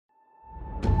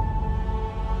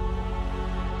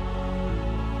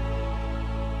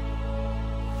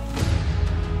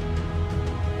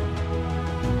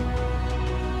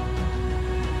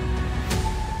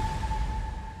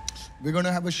We're going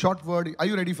to have a short word. Are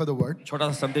you ready for the word? छोटा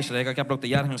सा संदेश रहेगा कि आप लोग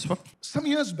तैयार हैं उस वक्त? Some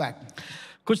years back,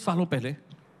 कुछ सालों पहले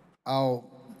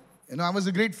I was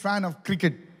a great fan of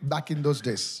cricket back in those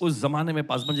days. उस जमाने में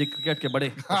पासवान जी क्रिकेट के बड़े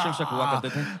प्रशंसक हुआ करते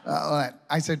थे.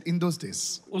 I said, in those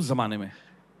days, उस जमाने में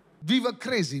we were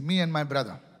crazy, me and my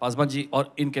brother. Paswan ji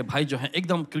और इनके भाई जो हैं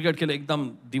एकदम क्रिकेट के लिए एकदम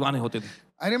दीवाने होते थे.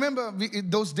 I remember in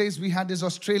those days we had these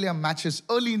Australia matches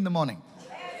early in the morning.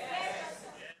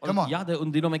 Come और on. याद है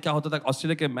उन दिनों में क्या होता था?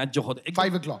 ऑस्ट्रेलिया के मैच जो होते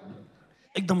 5 o'clock.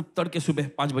 एकदम तड़के सुबह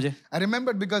 5 बजे. I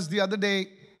remembered because the other day,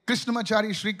 Krishnamachari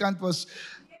Srikanth was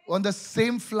on the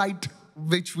same flight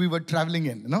which we were traveling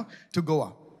in, to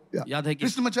Goa. Yeah. याद है कि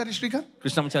Krishnamachari Srikanth?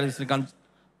 कृष्णाचार्य श्रीकांत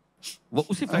वो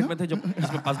उसी फ्लाइट में थे जब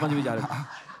जिसमें पासवान जी भी जा रहे थे.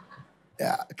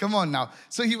 Yeah, come on now.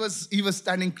 So he was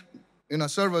standing,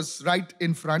 sir was right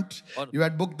in front. You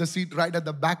had booked the seat right at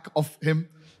the back of him.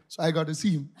 So I got to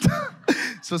see him.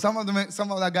 So some of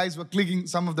the guys were clicking,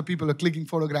 some of the people were clicking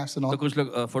photographs and all. तो कुछ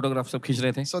लोग photograph सब खींच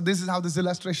रहे थे. So this is how this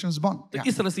illustration is born. तो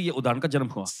इस तरह से ये उदाहरण का जन्म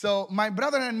हुआ. So my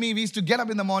brother and me, we used to get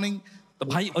up in the morning, तो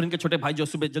भाई और इनके छोटे भाई जो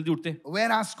सुबह जल्दी उठते, wear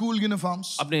our school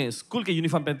uniforms, अपने स्कूल के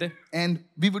यूनिफॉर्म पहनते, and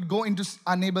we would go into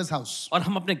our neighbor's house और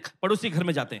हम अपने पड़ोसी घर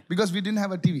में जाते, because we didn't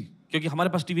have a TV. क्योंकि हमारे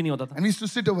पास टीवी नहीं होता था. And we used to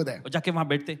sit over there और जाके वहां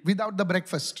बैठते without the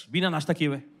breakfast. बिना नाश्ता किए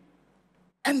हुए,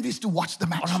 And we used to watch the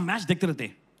match. और हम मैच देखते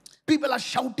रहते. People are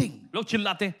shouting. लोग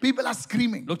चिल्लाते, People are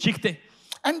screaming. लोग चीखते,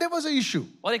 And there was an issue.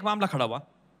 और एक मामला खड़ा हुआ.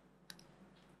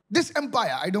 This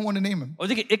empire, I don't want to name him. और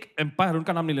देखिए एक एम्पायर,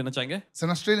 उनका नाम नहीं लेना चाहेंगे, It's an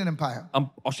Australian empire.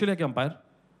 Australia के empire,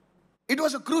 It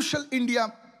was a crucial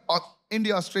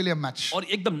India-Australia match. और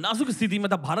एकदम नाजुक स्थिति में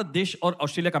था. भारत देश और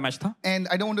ऑस्ट्रेलिया का मैच था. And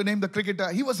I don't want to name the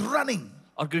cricketer. He was running.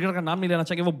 और क्रिकेटर का नाम नहीं लेना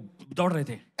चाहेंगे, वो दौड़ रहे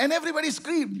थे. And everybody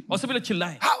screamed. और सभी लोग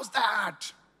चिल्लाए, How's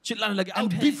that? चिल्लाने लगे, And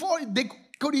आउट है. before they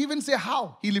could even say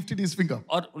how, he lifted his finger.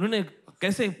 और उन्होंने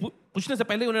कैसे पूछने से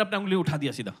पहले उन्होंने अपना उंगली उठा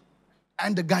दिया सीधा,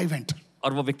 And the guy went.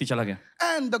 और वो व्यक्ति चला गया.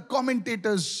 And the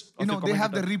commentators, they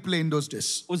have the replay in those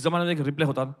days. उस जमाने में एक रिप्ले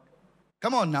होता था,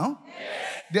 Come on now.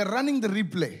 They're running the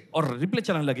replay. और रिप्ले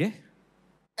चलाने लगे,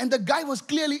 And the guy was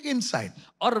clearly inside.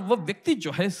 और वो व्यक्ति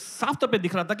जो है साफ तौर पे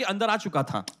दिख रहा था कि अंदर आ चुका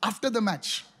था. After the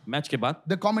match, मैच के बाद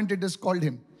the commentators called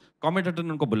him commentator ने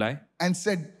उनको बुलाए, and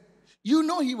said,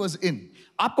 he was in.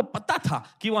 आपको पता था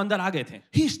कि वो अंदर आ गए थे.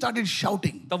 He started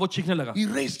shouting. तब वो चीखने लगा, He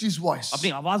raised his voice. अपनी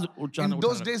आवाज In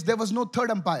those days, there was no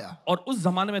third umpire. और उस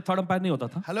जमाने में थर्ड अंपायर नहीं होता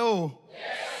था. Hello?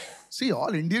 See,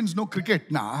 all Indians know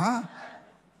cricket now.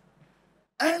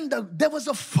 And there was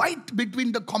a fight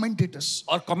between the commentators.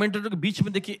 और कमेंटेटर के बीच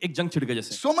में देखिए एक जंग छिड़ गई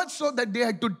जैसे. So much so that they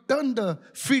had to turn the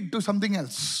feed to something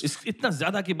else. इतना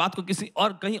ज्यादा कि बात को किसी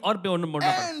और कहीं और पे मोड़ना पड़ा.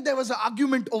 And there was an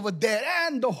argument over there.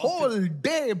 And the whole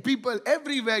day, people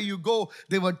everywhere you go,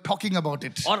 they were talking about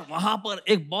it. और वहां पर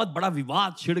एक बहुत बड़ा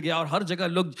विवाद छिड़ गया और हर जगह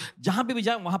लोग जहां पे भी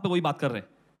जाए वहां पे वही बात कर रहे हैं.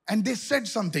 And they said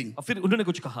something. और फिर उन्होंने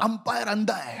कुछ कहा, Umpire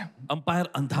अंधा है.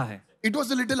 अंपायर अंधा है. It was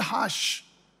a little harsh.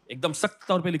 एकदम सख्त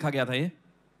तौर पे लिखा गया था ये.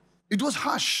 It was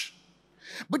harsh.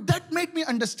 But that made me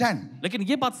understand लेकिन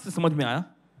ये बात से समझ में आया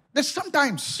that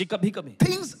sometimes कि कभी कभी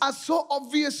things are so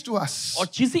obvious to us, और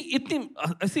चीजें इतनी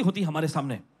ऐसी होती हमारे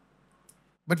सामने,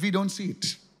 but we don't see it.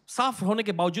 साफ होने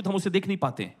के बावजूद हम उसे देख नहीं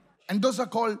पाते. And those are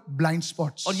called blind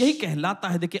spots. और यही कहलाता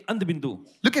है देखिए अंध बिंदु.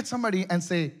 Look at somebody and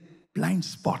say, blind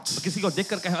spots. किसी को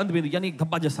देखकर कहे अंध बिंदु, यानी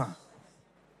धब्बा जैसा.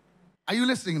 Are you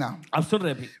listening now? आप सुन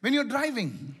रहे हैं अभी? When you're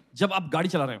driving, जब आप गाड़ी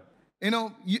चला रहे हो,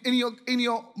 in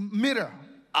your mirror,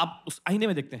 आप उस आईने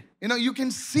में देखते हैं, you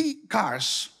can see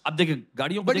cars. आप देखिए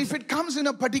गाड़ियों को But देख if सकते it comes in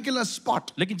a particular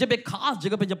spot, हैं. लेकिन जब एक खास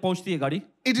जगह पे जब पहुंचती है गाड़ी,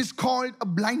 it is called a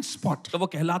blind spot. तो वो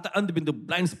कहलाता है अंध बिंदु,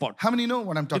 blind spot. How many know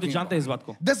what I'm तो talking जानते about? हैं इस बात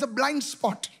को. There's a blind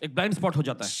spot. एक ब्लाइंड स्पॉट हो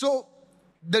जाता है. So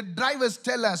the drivers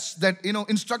tell us that,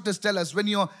 instructors tell us when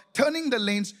you're turning the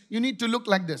lanes, you need to look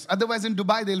like this. Otherwise in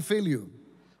Dubai, they'll fail you.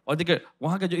 और देखिए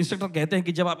वहां के जो instructor कहते हैं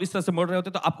कि जब आप इस तरह से मोड़ रहे होते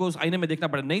हैं तो आपको उस आईने में देखना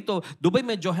पड़े, नहीं तो दुबई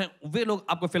में जो है वे लोग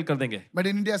आपको फेल कर देंगे. But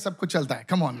in India, सब कुछ चलता है.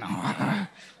 Come on now.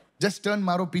 Just turn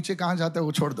मारो, पीछे कहाँ जाता है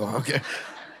वो छोड़ दो. Okay.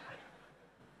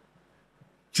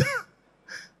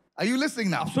 Are you listening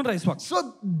now? आप सुन रहे हैं इस वक्त?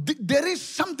 So there is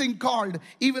something called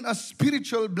even a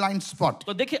spiritual blind spot.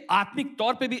 तो देखिए आत्मिक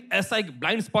तौर पे भी ऐसा एक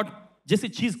ब्लाइंड स्पॉट जैसी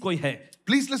चीज कोई है.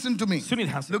 Please listen to me. सुनिए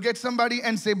ध्यान से. Look at somebody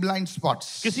and say blind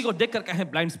spots. किसी को देखकर कहें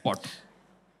blind spot.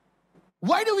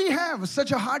 Why do we have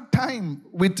such a hard time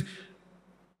with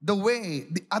the way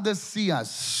the others see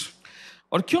us?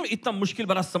 और क्यों इतना मुश्किल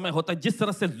भरा समय होता है जिस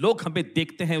तरह से लोग हमें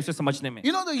देखते हैं उसे समझने में?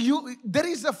 You know, there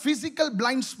is a physical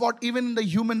blind spot even in the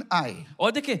human eye.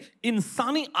 और देखिए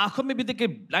इंसानी आंखों में भी देखिए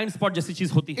ब्लाइंड स्पॉट जैसी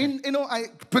चीज होती है. I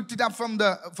picked it up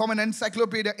from an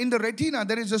encyclopedia. In the retina,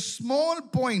 there is a small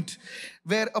point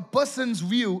where a person's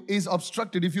view is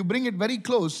obstructed. If you bring it very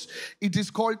close, it is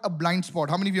called a blind spot.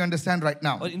 How many of you understand right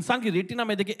now? और इंसान की retina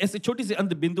में देखिए ऐसी छोटी सी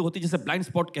अंध बिंदु होती है जिसे ब्लाइंड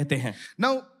स्पॉट कहते हैं.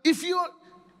 Now, if you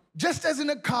just as in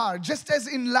a car, just as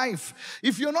in life,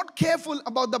 if you're not careful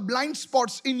about the blind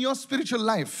spots in your spiritual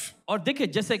life, और देखिए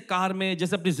जैसे कार में,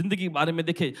 जैसे अपनी जिंदगी के बारे में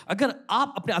देखिए, अगर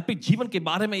आप अपने आत्मिक जीवन के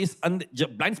बारे में इस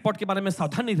ब्लाइंड स्पॉट के बारे में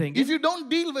सावधान नहीं रहेंगे, if you don't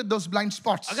deal with those blind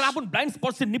spots, अगर आप उन ब्लाइंड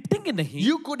स्पॉट से निपटेंगे नहीं,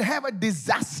 you could have a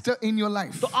disaster in your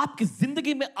life. तो आपकी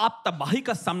जिंदगी में आप तबाही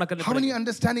का सामना करने How many पड़ेंगे.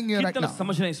 understanding here right कितना now?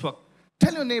 समझ रहे हैं इस वक्त?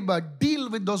 Tell your neighbor, deal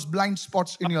with those blind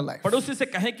spots in your life. पड़ोसी से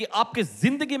कहें कि आपके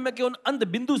जिंदगी में के उन अंध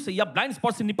बिंदु से या ब्लाइंड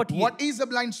स्पॉट से निपटिए. What is a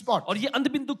blind spot? और ये अंध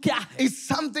बिंदु क्या है? It's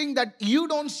something that you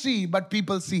don't see but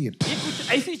people see it. ये कुछ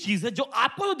ऐसी चीज है जो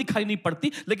आपको तो दिखाई नहीं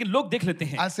पड़ती लेकिन लोग देख लेते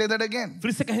हैं. I'll say that again.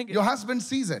 फिर से कहेंगे, Your husband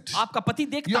sees it. आपका पति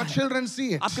देखता Your है, children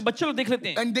see it. आपके बच्चे लोग देख लेते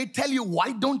हैं, And they tell you, why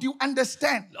don't you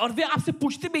understand? और वे आपसे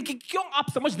पूछते भी कि क्यों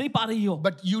आप समझ नहीं पा रही हो,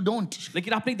 But you don't.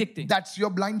 लेकिन आप नहीं देखते. That's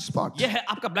your blind spot. ये है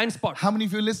आपका blind spot. How many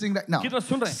of you are listening right now? कितना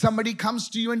सुन रहे हैं? Somebody comes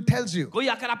to you and tells you, कोई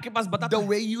आकर आपके पास बताता the है,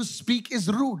 way you speak is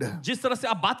rude. जिस तरह से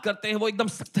आप बात करते हैं वो एकदम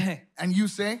सख्त है, And you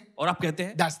say, और आप कहते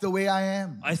हैं that's the way I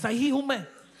am. ऐसा ही हूं मैं,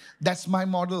 That's my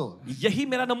model. यही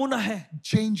मेरा नमूना है.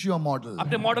 Change your model.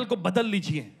 अपने मॉडल को बदल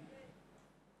लीजिए.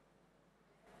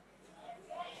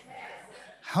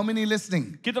 How many listening?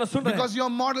 कितना सुन रहे हैं? Because your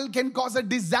model can cause a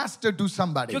disaster to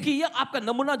somebody. क्योंकि ये आपका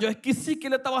नमूना जो है किसी के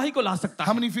लिए तबाही को ला सकता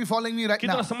How है. many of you following me right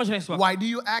कितना now? समझ रहे हैं इस वक्त? Why do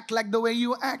you act like the way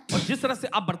you act? और जिस तरह से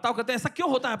आप बर्ताव करते हैं ऐसा क्यों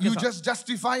होता है आपके You साथ? just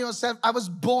justify yourself. I was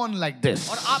born like this.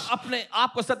 और आप अपने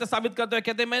आप को सत्य साबित करते हैं,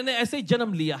 कहते हैं मैंने ऐसे ही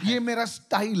जन्म लिया है, ये मेरा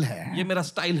स्टाइल है. ये मेरा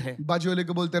स्टाइल है. बाजू वाले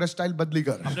को बोलते तेरा स्टाइल बदली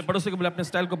कर. अपने पड़ोसी को बोले अपने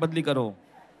स्टाइल को बदली करो.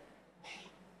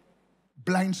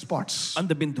 Blind spots.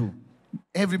 अंध बिंदु.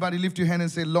 Everybody lift your hand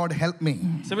and say, Lord, help me.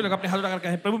 सभी लोग अपने हाथ उठाकर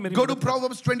कहें प्रभु मेरी Go to मदद करो.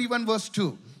 Proverbs 21 verse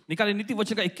 2. निकाले नीति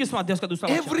वचन का 21वां अध्याय का दूसरा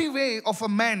वचन. Every way of a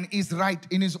man is right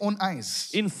in his own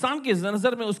eyes. इंसान की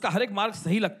नजर में उसका हर एक मार्ग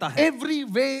सही लगता है. Every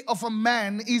way of a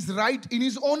man is right in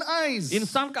his own eyes.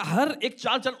 इंसान का हर एक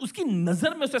चाल चलन उसकी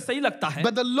नजर में उसे सही लगता है.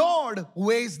 But the Lord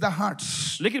weighs the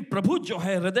hearts. लेकिन प्रभु जो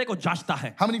है हृदय को जांचता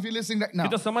है. How many of you listening right now?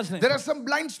 ये तो समझ रहे हैं. There are some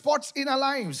blind spots in our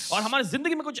lives. और हमारी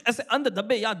जिंदगी में कुछ ऐसे अंध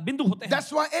धब्बे या बिंदु होते हैं.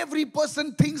 That's why every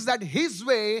person thinks that his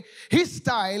way, his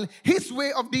style, his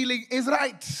way of dealing is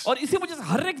right. और इसी वजह से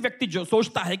हर एक व्यक्ति जो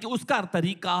सोचता है कि उसका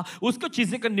तरीका, उसको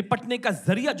चीजें का निपटने का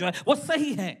जरिया जो है वो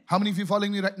सही है. How many of you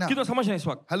following me right now? कितना समझ रहे हैं इस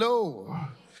वक्त? Hello.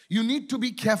 You need to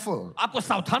be careful. आपको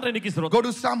सावधान रहने की जरूरत Go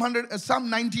है. to Psalm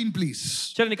 19,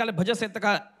 please. चलिए निकाले भजन संहिता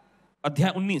का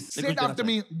अध्याय 19. Say it after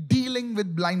me. Dealing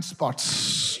with blind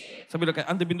spots. सभी लोग कहें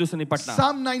अंध बिंदु से निपटना.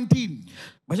 Psalm 19.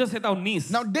 Bhajan Samhita 19.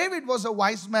 Now David was a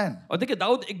wise man. और देखिए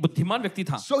दाऊद एक बुद्धिमान व्यक्ति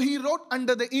था. So he wrote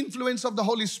under the influence of the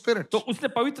Holy Spirit. तो उसने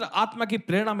पवित्र आत्मा की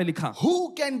प्रेरणा में लिखा,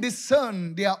 Who can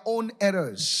discern their own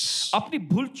errors? अपनी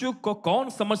भूल चूक को कौन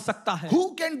समझ सकता है?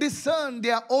 Who can discern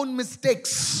their own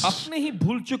mistakes? अपने ही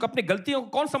भूल चूक, अपने गलतियों को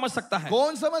कौन समझ सकता है?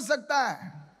 कौन समझ सकता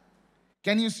है?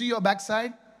 Can you see your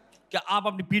backside? क्या आप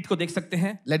अपनी पीठ को देख सकते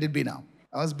हैं? Let it be now.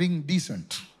 I was being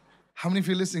decent. How many of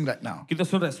you listening right now? कितना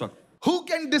सुन रहे हैं इस वक्त? Who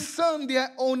can discern their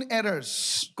own errors?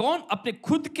 कौन अपने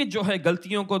खुद के जो है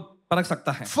गलतियों को परख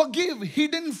सकता है? Forgive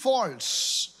hidden faults.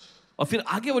 और फिर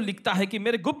आगे वो लिखता है कि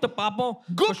मेरे गुप्त पापों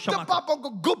को गुप्त क्षमा कर. पापों को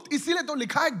गुप्त इसीलिए तो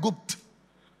लिखा है गुप्त.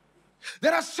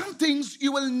 There are some things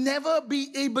you will never be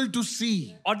able to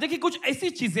see. और देखिए कुछ ऐसी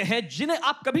चीजें हैं जिन्हें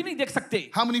आप कभी नहीं देख सकते.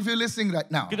 How many of you listening right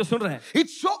now? कितना सुन रहे हैं?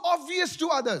 It's so obvious to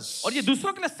others. और ये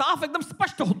दूसरों के लिए साफ एकदम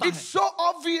स्पष्ट होता It's है. so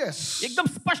obvious. एकदम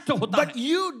स्पष्ट होता But है.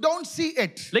 you don't see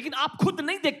it. लेकिन आप खुद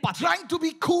नहीं देख पाते. Trying to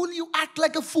be cool, you act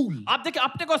like a fool. आप देखिए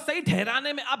अपने को सही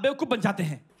ठहराने में आप बेवकूफ बन जाते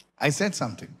हैं. I said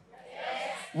something.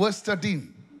 Verse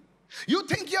 13. You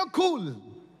think you're cool.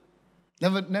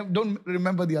 Never, don't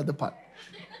remember the other part.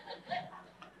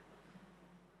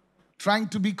 Trying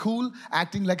to be cool,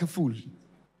 acting like a fool.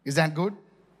 Is that good?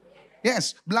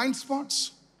 Yes. Blind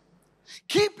spots.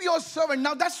 Keep your servant.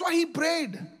 Now that's why he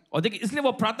prayed. और देखिए इसलिए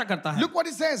वो प्रार्थना करता है. Look what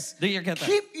he says. देखिए क्या कहता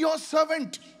है. Keep your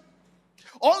servant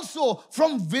also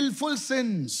from willful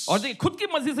sins. और देखिए खुद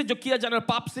की मर्जी से जो किया जाने वाला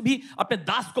पाप से भी अपने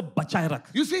दास को बचाए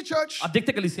रख. You see, church, आप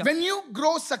देखते कलीसिया, when you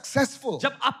grow successful,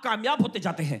 जब आप कामयाब होते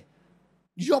जाते हैं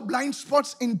your blind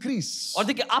spots increase. और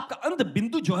देखिए आपका अंध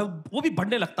बिंदु जो है वो भी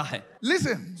बढ़ने लगता है.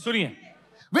 Listen, सुनिए,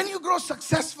 when you grow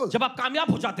successful, जब आप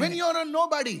कामयाब हो जाते when हैं, you're a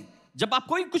nobody, जब आप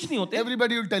कोई कुछ नहीं होते,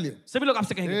 everybody will tell you, सभी लोग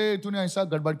आपसे कहेंगे, hey, तूने ऐसा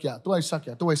गड़बड़ किया, तू ऐसा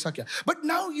किया, तू ऐसा किया. But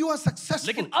now you are successful.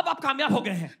 लेकिन अब आप कामयाब हो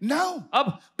गए हैं. Now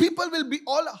अब people will be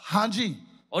all हाजी.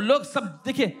 और लोग सब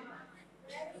देखिए,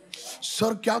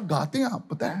 सर क्या गाते हैं आप,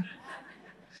 पता है?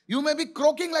 You may be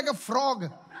croaking like a frog.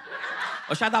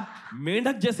 और शायद आप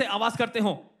मेंढक जैसे आवाज करते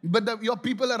हो, But your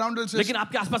people around will say, लेकिन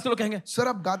आपके आसपास के लोग कहेंगे, सर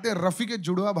आप गाते हैं, रफी के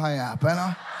जुड़वा भाई हैं आप, है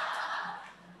ना?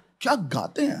 क्या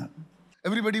गाते हैं?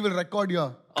 Everybody will record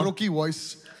your croaky voice.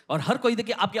 और हर कोई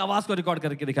देखिए आपकी आवाज को रिकॉर्ड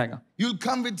करके दिखाएगा. You'll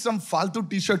come with some फालतू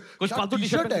टी-शर्ट. कुछ फालतू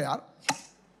टी-शर्ट है यार.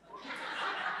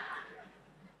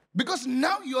 Because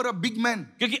now you're a big man.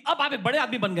 क्योंकि अब आप एक बड़े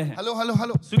आदमी बन गए हैं. Hello, hello,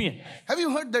 hello. सुनिए, Have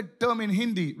you heard that term in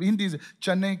Hindi? Hindi is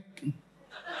चने.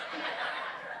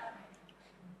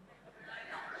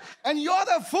 And you're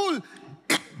the fool.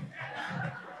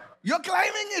 You're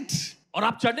climbing it. और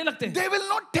आप चढ़ने लगते हैं. They will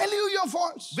not tell you your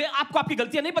faults. वे आपको आपकी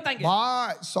गलतियां नहीं बताएंगे.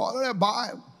 भाई, सॉरी भाई.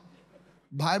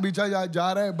 भाई बिछा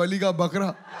जा रहा है बलि का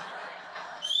बकरा.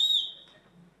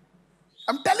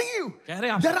 I'm telling you. कह रहे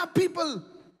हैं आप. There are people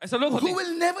ऐसे लोग होते who हैं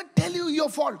will never tell you your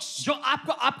faults. जो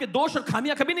आपको आपके दोष और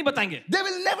खामियां कभी नहीं बताएंगे. They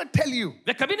will never tell you.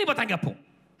 वे कभी नहीं बताएंगे आपको.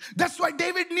 That's why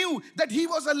David knew that he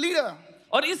was a leader.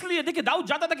 और इसलिए देखिए दाऊद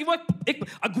जानता था कि वो एक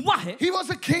अगुवा है. He was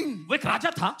a king. वो एक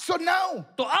राजा था. So now,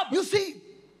 तो अब you see,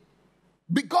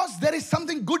 because there is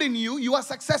something good in you, you are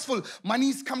successful.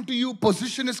 Money has come to you,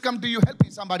 position has come to you. Help me,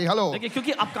 somebody. Hello. देखिए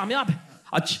क्योंकि आप कामयाब हैं.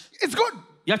 अच्छा, It's good.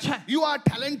 ये अच्छा है. You are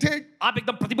talented. आप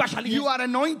एकदम प्रतिभाशाली You हैं. are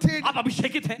anointed. आप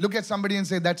अभिषेकित हैं. Look at somebody and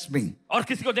say, that's me. और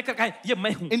किसी को देखकर कहे ये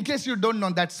मैं हूँ. In case you don't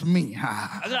know, that's me.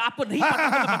 अगर आपको नहीं पता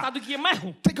तो बता दूं कि ये मैं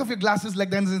हूँ. Take off your glasses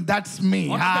like that and say, that's me.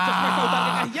 और अपने चश्मे को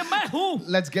उतार के कहे ये मैं हूँ.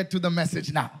 Let's get to the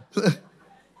message now.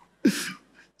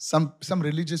 Some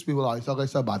religious people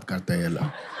ऐसा बात करते हैं ये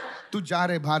लोग. तू जा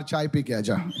रहे बाहर चाय पी के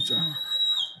आजा.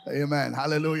 Amen.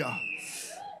 Hallelujah.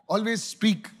 Always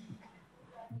speak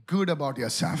good about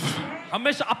yourself.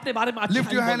 हमेशा अपने बारे में अच्छा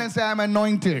Lift your hand and say, I'm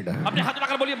anointed. अपने हाथ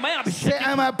उठाकर बोलिए मैं Say, अभिषेक.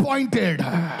 I'm appointed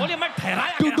बोलिए मैं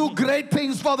ठहराया to गया do हूँ. great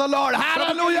things for the Lord.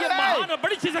 Hallelujah. Hallelujah. महान और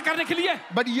बड़ी चीजें करने के लिए.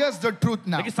 But here's the truth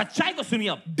now. लेकिन सच्चाई को सुनिए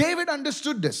अब. David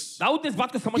understood this. दाऊद ने इस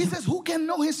बात को समझ. He says, who can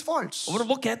know his faults? और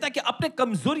वो कहता है कि अपने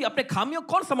कमजोरी अपने खामियों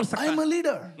कौन समझ सकता I am a है.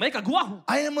 leader. मैं एक अगुवा हूँ.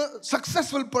 I am a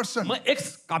successful person. मैं एक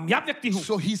कामयाब व्यक्ति हूँ.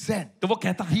 So he said, तो वो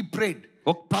कहता है he prayed,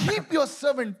 वो प्रार्थना keep your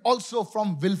servant also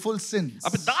from willful sins.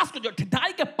 अपने दास को जो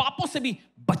ठिठाई के पापों से भी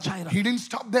बचाए रख. He didn't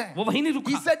stop there. वो वहीं नहीं He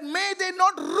रुका. said, may they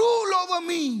not rule over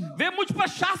me. वे मुझ पर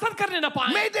शासन करने न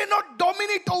पाए. May they not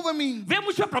dominate over me. वे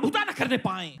मुझ पर प्रभुता न करने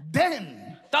पाए. Then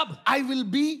तब I will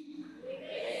be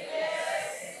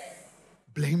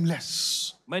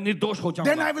blameless. मैं निर्दोष हो Then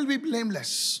जाऊंगा. I will be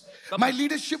blameless. My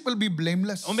leadership will be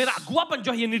blameless. और मेरा अगुवापन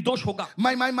जो है ये निर्दोष होगा.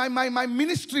 My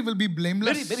ministry will be मेरी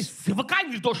blameless. सेवकाई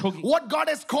निर्दोष होगी. What God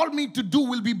has called me to do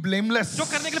will be blameless. जो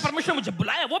करने के लिए परमेश्वर मुझे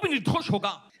बुलाया वो भी निर्दोष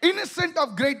होगा. Innocent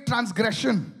of great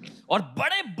transgression. और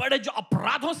बड़े बड़े जो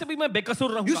अपराधों से भी मैं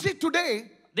बेकसूर You रहूंगा. see, today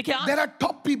देखिए आज there are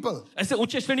top people. ऐसे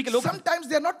ऊंचे श्रेणी के लोग. Sometimes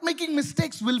they are not making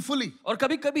mistakes willfully. और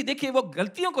कभी कभी देखिए वो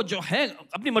गलतियों को जो है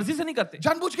अपनी मर्जी से नहीं करते.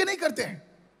 जानबूझ के नहीं करते हैं.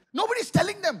 Nobody is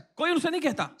telling them. कोई उनसे नहीं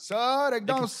कहता. सर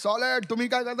एकदम सॉलिड, तुम्ही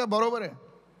काय करता बरोबर है.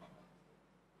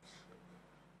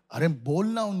 अरे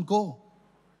बोलना उनको,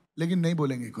 लेकिन नहीं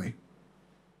बोलेंगे कोई.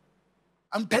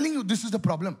 I'm telling you, this is the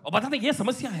problem. और बताते ये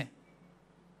समस्या है.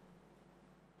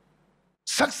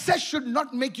 Success should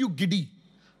not make you giddy.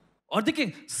 और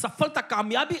देखिए सफलता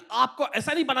कामयाबी आपको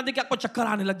ऐसा नहीं बना दे कि आपको चक्कर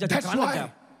आने लग जाए. That's चक्कर आने लग why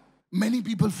जाए. many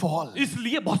people fall.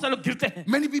 इसलिए बहुत सारे लोग गिरते हैं.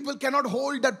 Many people cannot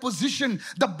hold that position,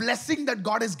 the blessing that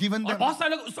God has given और them. बहुत सारे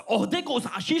लोग उस ओहदे को उस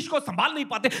आशीष को संभाल नहीं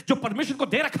पाते जो परमेश्वर को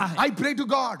दे रखा है. I pray to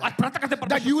God आज प्रार्थना करते हैं that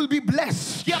परमेश्वर you will be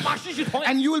blessed कि आप आशीषित हों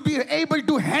and you will be able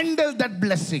to handle that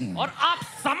blessing. और आप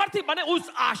सामर्थ्य बने उस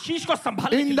आशीष को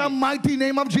संभालने के In the लिए. mighty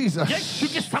name of Jesus. यीशु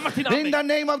के सामर्थ्य नाम In में. the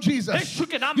name of Jesus. यीशु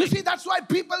के नाम You में. see, that's why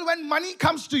people, when money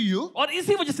comes to you, और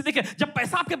इसी वजह से देखिए जब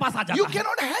पैसा आपके पास आ you जाता है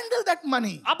cannot handle that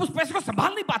money आप उस पैसे को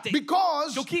संभाल नहीं पाते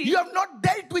because क्योंकि you have not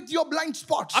dealt with your blind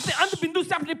spots. अपने अंत बिंदु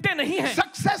से आप निपटे नहीं हैं.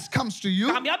 Success comes to you,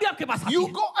 कामयाबी आपके पास आती you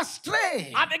है. go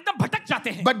astray. आप एकदम भटक जाते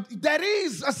हैं. But there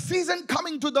is a season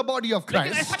coming to the body of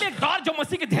लेकिन Christ ऐसा भी एक दौर जो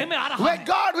मसीह के देह में आ रहा where है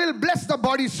God will bless the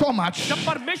body so much, जब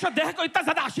परमेश्वर देह को इतना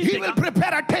ज्यादा आशीष He will देगा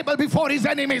prepare a table before His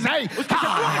enemies. Hey? उसके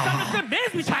शत्रुओं के सामने उसने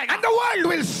मेज बिछाएगा. And the world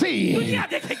will see दुनिया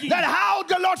देखेगी that how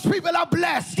the Lord's people are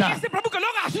blessed. कैसे प्रभु के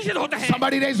लोग आशीषित होते हैं.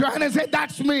 Somebody raise your hand and say,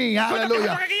 that's me. कोई तो कहता Hallelujah.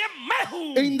 होगा कि ये मैं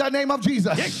हूँ. In the name of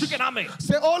Jesus. यीशु के नाम में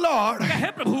Say, oh Lord,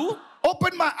 कहे प्रभु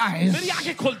open my eyes मेरी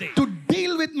आंखें खोल दे to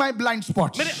deal with my blind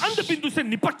spots. मेरे अंध बिंदु से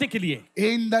निपटने के लिए.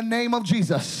 In the name of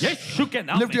Jesus. यीशु के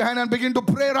नाम Lift में your hand and begin to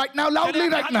pray right now, loudly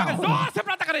right now. जोर से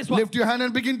प्रार्थना करें इस वक्त. Lift your hand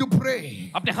and begin to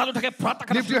pray. अपने हाथ उठा के प्रार्थना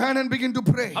करना Lift your शुरू hand and begin to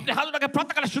pray. अपने हाथ उठा के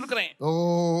प्रार्थना करना शुरू करें.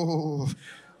 Oh,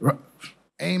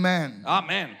 amen.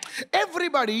 Amen.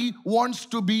 Everybody wants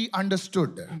to be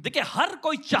understood. देखिए हर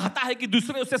कोई चाहता है कि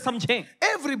दूसरे उसे समझें.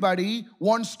 Everybody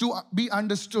wants to be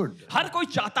understood. हर कोई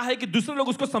चाहता है कि दूसरे लोग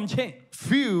उसको समझें.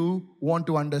 Few want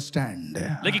to understand.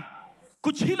 लेकिन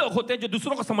कुछ ही लोग होते हैं जो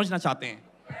दूसरों को समझना चाहते हैं.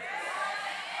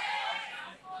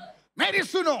 मेरी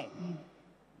सुनो.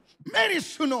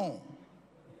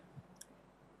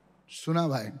 सुना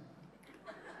भाई,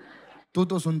 तू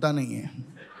तो सुनता नहीं है.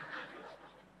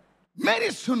 मेरी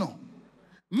सुनो.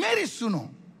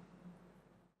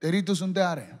 तेरी तो सुनते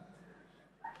आ रहे हैं,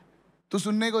 तू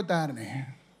सुनने को तैयार नहीं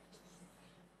है.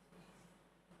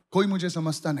 कोई मुझे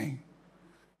समझता नहीं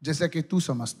जैसा कि तू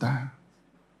समझता है.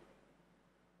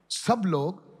 सब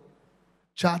लोग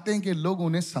चाहते हैं कि लोग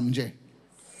उन्हें समझे,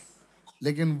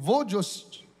 लेकिन वो जो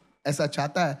ऐसा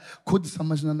चाहता है खुद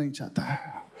समझना नहीं चाहता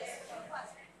है.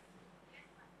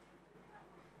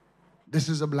 This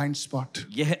is a blind spot.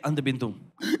 यह है अंध बिंदु.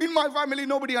 In my family,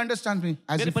 nobody understands me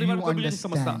as मेरे if परिवार you में कोई मुझे नहीं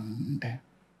समझता. understand.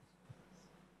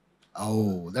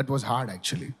 Oh, that was hard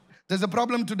actually. There's a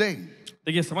problem today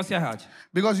देखिए समस्या है आज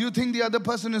because you think the other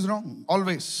person is wrong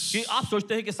always. कि आप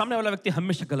सोचते हैं कि सामने वाला व्यक्ति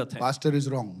हमेशा गलत है. Pastor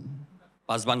is wrong.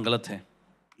 पासवान गलत है.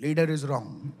 Leader is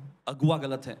wrong. अगुआ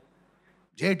गलत है.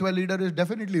 J12 leader is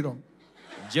definitely wrong.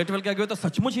 J12 के अगुआ तो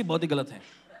सचमुच ही बहुत ही गलत है.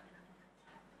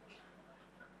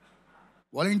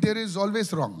 Volunteer is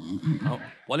always wrong.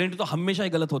 Volunteer तो हमेशा ही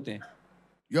गलत होते हैं.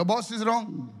 Your boss is wrong.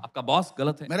 आपका बॉस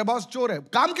गलत है. मेरा बॉस चोर है.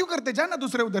 काम क्यों करते? जाना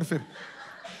दूसरे उधर. फिर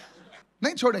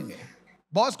नहीं छोड़ेंगे.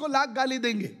 बॉस को लाख गाली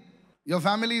देंगे. Your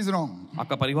family is wrong.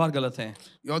 आपका परिवार गलत है.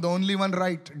 You're the only one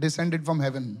right, descended from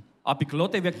heaven. आप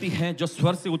इकलौते व्यक्ति हैं जो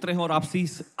स्वर से उतरे हैं और आप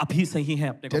ही सही हैं.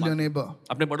 अपने Tell your neighbor.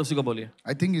 अपने पड़ोसी को बोलिए.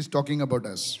 I think he's talking about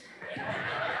us.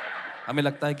 हमें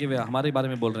लगता है कि वे हमारे बारे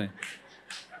में बोल रहे हैं.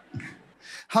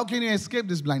 How can you escape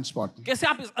this blind spot? कैसे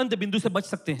आप इस अंध बिंदु से बच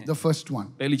सकते हैं? The first one.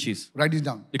 पहली चीज Write it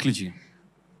down. लिख लीजिए.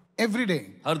 Every day,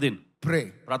 हर दिन pray.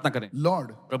 प्रार्थना करें.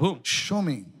 Lord, प्रभु show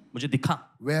me मुझे दिखा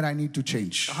where I need to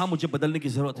change. कहाँ मुझे बदलने की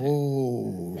जरूरत है.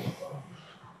 Oh.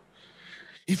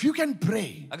 If you can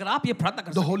pray, अगर आप ये प्रार्थना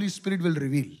कर the सकते Holy Spirit will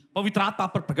reveal. हैं, पवित्र आत्मा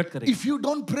आप पर प्रकट करेगी. If you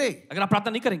don't pray, अगर आप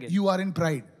प्रार्थना नहीं करेंगे you are in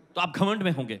pride. तो आप घमंड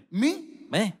में होंगे. Me?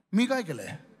 मैं Me काय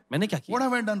केलंय? मैंने क्या What किया?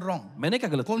 have I done wrong? मैंने क्या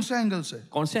गलत? कौन से एंगल से?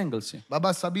 कौन से एंगल से?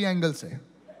 बाबा सभी एंगल से.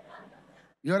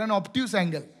 You are an obtuse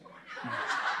angle.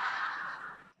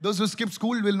 Those who skip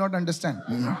school will not understand.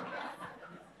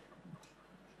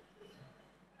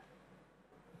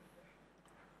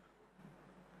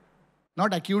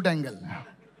 Not acute angle.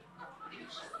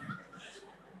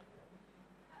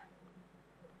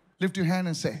 Lift your hand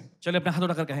and say, चलिए अपने हाथ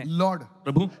उठाकर कहें, Lord,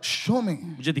 प्रभु show me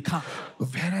मुझे दिखा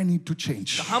where I need to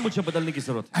change. कहाँ मुझे बदलने की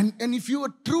जरूरत है. And if you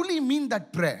truly mean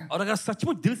that prayer, और अगर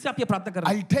सचमुच दिल से आप ये प्रार्थना कर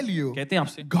रहे I'll tell you, हैं, कहते हैं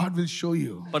आपसे, God will show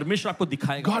you. परमेश्वर आपको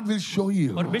दिखाएगा. God will show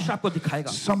you. परमेश्वर आपको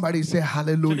दिखाएगा. Somebody say चलिए कोई तो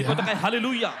hallelujah. कहे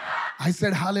हालेलुया. I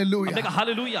said हमने hallelujah. कहा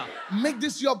hallelujah. Make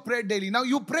this your prayer daily. Now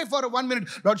you pray for 1 minute.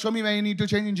 Lord, show me where you need to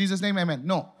change in Jesus' name. Amen.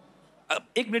 No. अब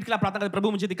 1 minute के लिए प्रार्थना करें, प्रभु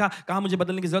मुझे दिखा कहाँ मुझे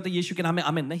बदलने की जरूरत है, यीशु के नाम में.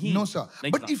 आमीन. नहीं. No, sir.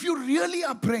 नहीं But सुना. if you really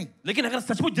are praying, लेकिन अगर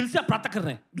सचमुच दिल से आप प्रार्थना कर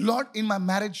रहे हैं, Lord, in my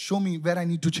marriage, show me where I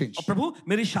need to change. और प्रभु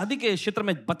मेरी शादी के क्षेत्र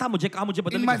में बता मुझे कहाँ मुझे In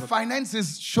बदलने my की जरूरत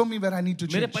finances, show me where I need to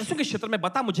है. मेरे change. पैसों के क्षेत्र में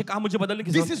बता मुझे कहाँ मुझे बदलने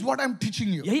की This जरूरत is what I'm teaching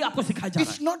you. है. यही आपको सिखाया जा रहा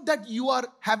It's है. not that you are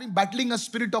battling a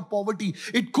spirit of poverty.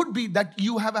 It could be that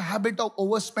you have a habit of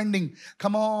overspending.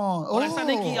 Come on. और ऐसा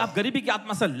नहीं कि Oh. आप गरीबी की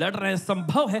आत्मा से लड़ रहे हैं.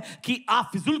 संभव है कि आप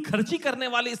फिजूल खर्ची करने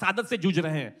वाली इस आदत से जूझ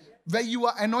रहे हैं, Where you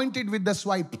are anointed with the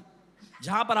swipe.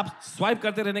 जहां पर आप स्वाइप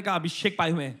करते रहने का अभिषेक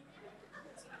पाए हुए हैं.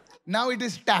 Now it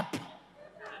is tap.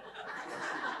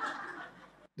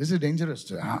 This is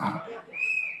dangerous.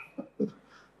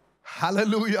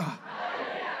 Hallelujah.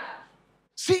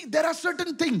 See, there are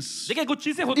certain things. देखिए कुछ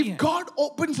चीजें होती If हैं. God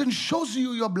opens and shows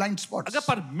you your blind spots, अगर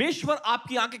परमेश्वर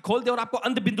आपकी आंखें खोल दे और आपको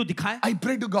अंध बिंदु दिखाए, I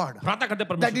pray to God प्रार्थना करते that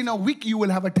परमेश्वर in a week you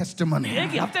will have a testimony. एक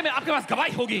ही हफ्ते में आपके पास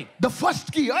गवाही होगी. The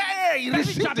first key, hey,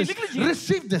 receive चाबी this, लिख लीजिए.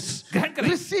 receive this, ग्रहण करें.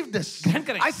 receive this. ग्रहण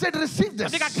करें. I said receive this.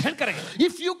 हमने कहा ग्रहण करें.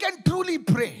 If you can truly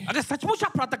pray, अगर सचमुच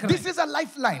आप प्रार्थना this करें, is a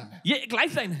lifeline. ये एक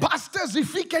लाइफलाइन है. Pastors,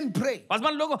 if we can pray,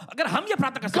 Paswan लोगों, अगर हम ये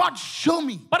प्रार्थना कर सकते God show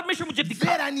me हैं, परमेश्वर मुझे दिखा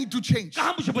where I need to change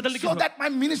कहाँ मुझे बदलने की so जरूरत that my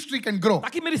ministry can grow.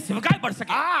 ताकि मेरी सेवकाई बढ़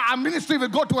सके. Our ministry will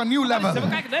go to a new level.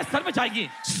 सेवकाई एक नए स्तर में जाएगी.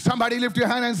 Somebody lift your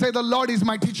hand and say, the Lord is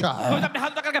my teacher. कोई अपने हाथ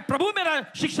उठाकर कहे, प्रभु मेरा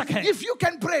शिक्षक है. If you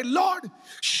can pray, Lord,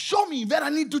 show me where I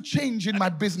need to change in my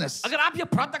business. अगर आप ये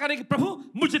प्रार्थना करें कि प्रभु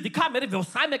मुझे दिखा मेरे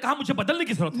व्यवसाय में कहाँ मुझे बदलने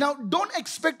की जरूरत है. Now, don't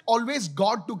expect always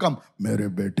God to come. मेरे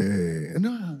बेटे,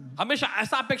 no. हमेशा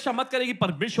ऐसा अपेक्षा मत करें कि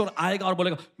परमेश्वर आएगा और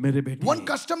बोलेगा मेरे बेटे. One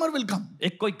customer will come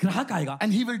एक कोई ग्राहक आएगा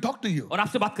and he will talk to you. और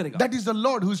आपसे बात करेगा. That is the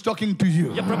Lord who is talking to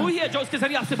you. ये प्रभु ही है जो उसके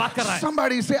जरिए आपसे बात कर रहा है.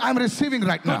 Somebody say, I'm receiving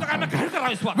right now. मैं ग्रहण कर रहा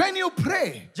हूं इस वक्त. When you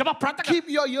pray, जब आप प्रार्थना keep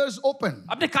your ears open.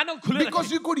 अपने कानों को खुले Because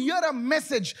रखें. you could hear a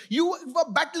message. You were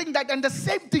battling that and the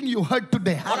same thing you heard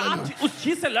today. और आप उस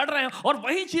चीज से लड़ रहे हैं और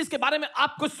वही चीज के बारे में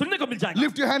आपको सुनने को मिल जाएगा.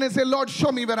 Lift your hand and say, Lord,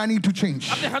 show me where I need to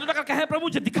change. अपने हाथ उठाकर कहें प्रभु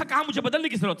मुझे दिखा कहां मुझे बदलने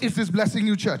की जरूरत है. Is this blessing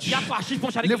you, church? क्या आपको आशीष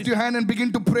पहुंचाने की Lift your hand and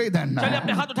begin to pray then. चलिए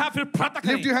अपने हाथ उठाएं फिर प्रार्थना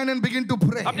करें. Lift your hand and begin to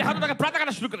pray. अपने हाथ उठाकर प्रार्थना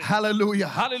करना शुरू करें. Hallelujah.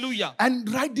 Hallelujah.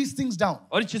 And write these things down.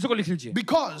 और इन चीजों को लिख लीजिए.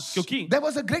 Because क्योंकि there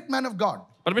was a great man of God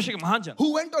परमेश्वर के महान जन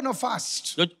who went on a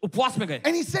fast. जो उपवास में गए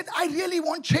And he said, I really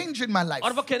want change in my life.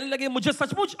 और वो कहने लगे मुझे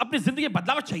सचमुच अपनी जिंदगी में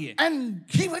बदलाव चाहिए. And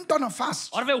he went on a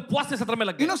fast. और वे उपवास के सत्र में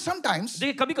लग You गए. know, sometimes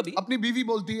देखिए कभी-कभी अपनी बीवी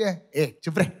बोलती है, ए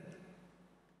चुप रहे,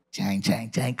 चाय चाय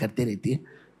चाय करते रहती है.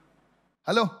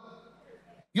 Hello?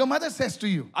 Your mother says to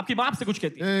you, आपकी माँ आपसे कुछ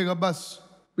कहती है. ए गब्बस,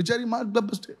 बेचारी माँ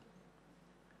गब्बस थे.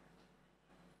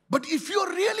 But if you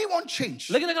really want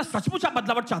change, लेकिन अगर सचमुच आप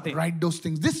बदलाव चाहते हैं, write those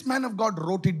things. This man of God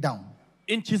wrote it down.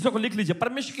 इन चीजों को लिख लीजिए.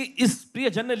 परमेश्वर की इस प्रिय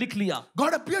जन ने लिख लिया.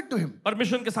 God appeared to him.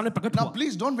 परमेश्वर उनके सामने प्रकट Now हुआ.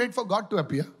 please don't wait for God to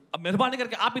appear. अब मेहरबानी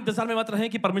करके आप इंतजार में मत रहें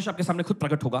कि परमेश्वर आपके सामने खुद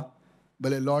प्रकट होगा.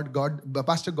 But Lord God,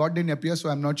 Pastor God didn't appear, so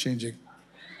I'm not changing.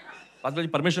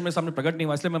 परमेश्वर मेरे सामने प्रकट नहीं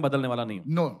हुआ इसलिए मैं बदलने वाला नहीं हूँ.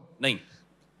 No. नहीं.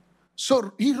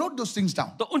 So he wrote those things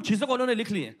down. तो उन चीजों को उन्होंने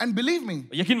लिख लिए. And believe me,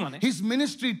 यकीन माने his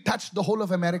ministry touched the whole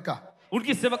of America.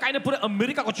 उनकी सेवकाई ने पूरे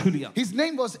अमेरिका को छू लिया. His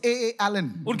name was A.A.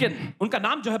 Allen. उनका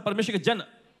नाम जो है परमेश्वर के जन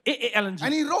A.A. Allen ji.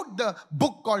 And he wrote the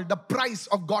book called The Price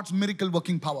of God's Miracle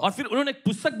Working Power. और फिर उन्होंने एक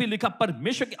पुस्तक भी लिखा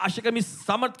परमेश्वर की आश्चर्यकर्मी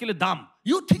सामर्थ के लिए दाम.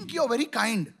 You think you're very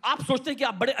kind. आप सोचते हैं कि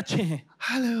आप बड़े अच्छे हैं.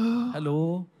 Hello.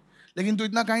 हेलो. लेकिन तू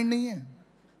इतना kind नहीं है.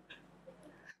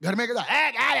 घर में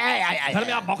कहता घर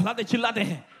में आप बौखलाते चिल्लाते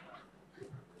हैं.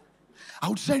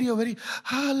 outside you're very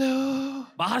hello.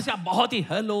 बाहर से आप बहुत ही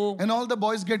hello. And all the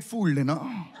boys get fooled, you know.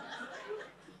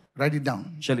 Write it down.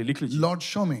 चलिए लिख लीजिए. Lord,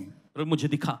 show me प्रभु मुझे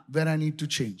दिखा where I need to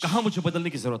change. कहाँ मुझे बदलने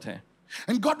की जरूरत है.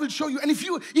 And God will show you. And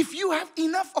if you have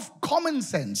enough of common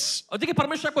sense, और देखिए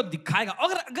परमेश्वर आपको दिखाएगा.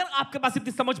 अगर आपके पास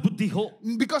इतनी समझ बुद्धि हो,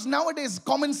 because nowadays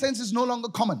common sense is no longer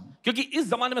common, क्योंकि इस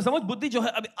जमाने में समझ बुद्धि जो है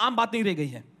अभी आम बात नहीं रह गई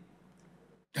है.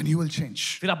 then you will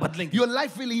change. फिर आप बदलेंगे. Your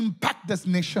life will impact these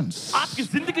nations. आपकी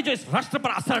जिंदगी जो इस राष्ट्र पर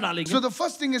असर डालेगी. So the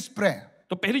first thing is prayer.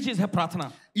 तो पहली चीज है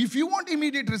प्रार्थना. If you want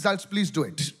immediate results, please do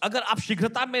it. अगर आप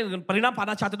शीघ्रता में परिणाम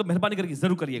पाना चाहते तो मेहरबानी करके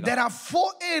जरूर करिएगा. There are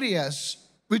 4 areas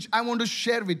which I want to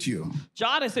share with you.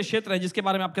 4 ऐसे क्षेत्र हैं जिसके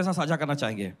बारे में आपके साथ साझा करना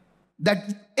चाहेंगे.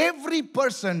 That every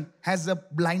person has a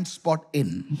blind spot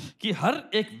in. कि हर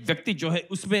एक व्यक्ति जो है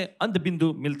उसमें अंध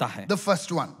बिंदु मिलता है. The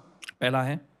first one. पहला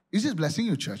है. Is this blessing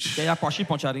you, church? क्या आप आशीष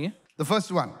पहुंचा रही हैं? The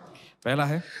first one. पहला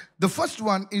है. The first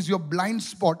one is your blind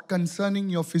spot concerning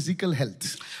your physical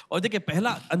health. और देखिए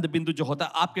पहला अंध बिंदु जो होता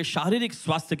है आपके शारीरिक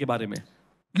स्वास्थ्य के बारे में.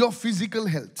 Your physical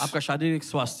health. आपका शारीरिक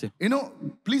स्वास्थ्य. You know,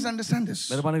 please understand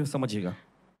this. मेहरबानी करके समझिएगा.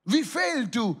 We fail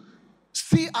to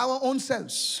see our own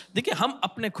selves. देखिए हम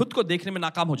अपने खुद को देखने में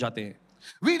नाकाम हो जाते हैं.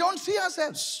 We don't see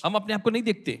ourselves. हम अपने आप को नहीं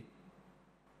देखते.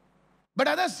 But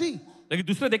others see. लेकिन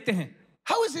दूसरे देखते हैं.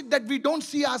 How is it that we don't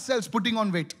see ourselves putting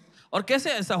on weight? और कैसे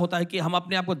ऐसा होता है कि हम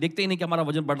अपने आप को देखते ही नहीं कि हमारा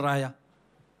वजन बढ़ रहा है या.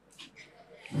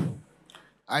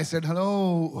 I said,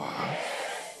 hello.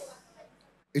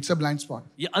 It's a blind spot.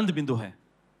 ये अंध बिंदु है.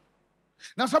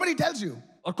 Now somebody tells you,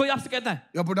 और कोई आपसे कहता है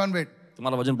you put on weight.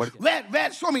 तुम्हारा वजन बढ़ गया.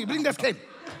 Where? Show me. Bring the scale.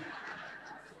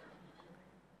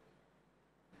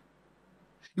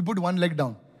 You put one leg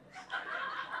down.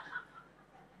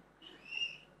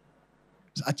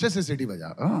 अच्छे से सीटी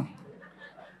बजा.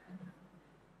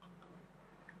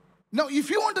 Now, if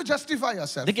you want to justify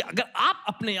yourself, देखिए अगर आप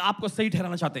अपने आप को सही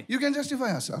ठहराना चाहते हैं you can justify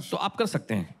yourself. तो आप कर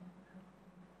सकते हैं.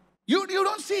 You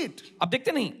don't see it. आप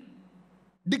देखते नहीं.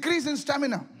 Decrease in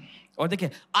stamina. और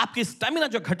देखिए आपकी स्टैमिना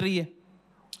जो घट रही है.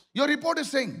 Your report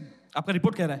is saying, आपका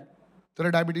रिपोर्ट कह रहा है तेरा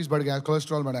डायबिटीज बढ़ गया,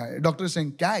 कोलेस्ट्रॉल बढ़ा है. डॉक्टर is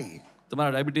saying, क्या है?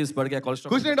 तुम्हारा डायबिटीज बढ़ गया,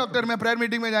 कोलेस्ट्रॉल. कुछ नहीं डॉक्टर, मैं प्रेयर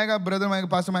मीटिंग में जाएगा, ब्रदर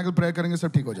पास्टर माइकल प्रेयर करेंगे,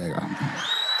 सब ठीक हो जाएगा.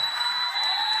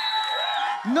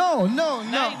 No.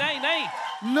 नहीं नहीं नहीं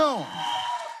No.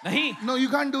 नहीं. No, you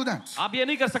can't do that. आप ये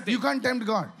नहीं कर सकते. You can't tempt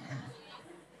God.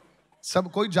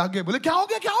 सब कोई जागे बोले क्या हो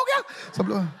गया? सब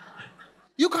लोग.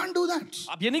 You can't do that.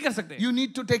 आप ये नहीं कर सकते. You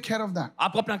need to take care of that.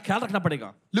 आपको अपना ख्याल रखना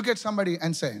पड़ेगा. Look at somebody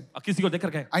and say, अब किसी को देखकर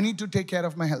कहे I need to take care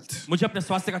of my health. मुझे अपने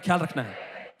स्वास्थ्य का ख्याल रखना है.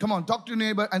 Come on, talk to your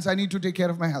neighbor and say, I need to take care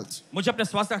of my health. मुझे अपने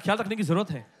स्वास्थ्य का ख्याल रखने की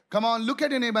जरूरत है. Come on, look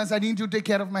at your neighbor and say, I need to take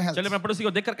care of my health. चलिए मैं पड़ोसी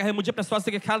को देखकर कहे मुझे अपने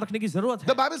स्वास्थ्य का ख्याल रखने की जरूरत है.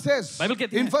 The Bible says बाइबल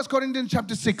कहती है in 1 Corinthians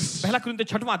chapter 6, पहला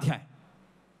कुरिन्थियों 6वां अध्याय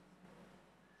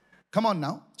Come on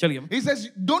now. चलिए, He says,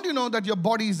 don't you know that your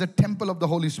body is a temple of the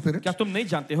Holy Spirit? क्या तुम नहीं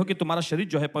जानते हो कि तुम्हारा शरीर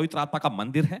जो है पवित्र आत्मा का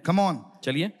मंदिर है? Come on.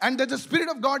 चलिए, And that the Spirit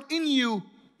of God in you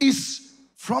is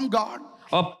from God.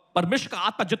 और परमेश्वर का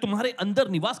आत्मा जो तुम्हारे अंदर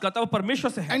निवास करता है वो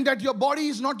परमेश्वर से है। And that your body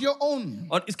is not your own.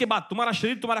 और इसके बाद तुम्हारा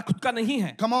शरीर तुम्हारा खुद का नहीं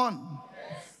है। Come on.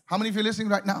 How many of you are listening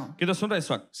right now? किधर सुन रहे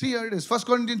इस वक्त? See, here it is. 1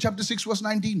 Corinthians chapter 6 verse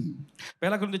 19.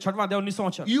 पहला कुरिन्थियों 6वां अध्याय 19वां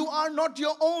वचन। You are not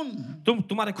your own. तुम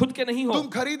तुम्हारे खुद के नहीं हो। तुम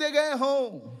खरीदे गए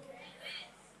हो.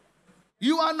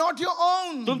 You are not your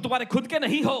own. तुम तुम्हारे खुद के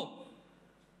नहीं हो।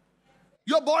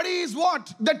 Your body is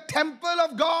what? The temple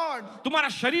of God. तुम्हारा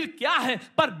शरीर क्या है?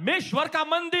 परमेश्वर का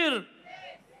मंदिर।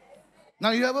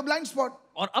 Now you have a blind spot.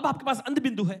 और अब आपके पास अंध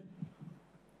बिंदु है।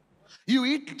 You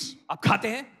eat. आप खाते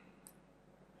हैं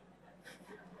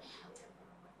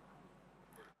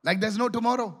Like there's no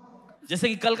tomorrow. जैसे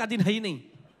कि कल का दिन है ही नहीं।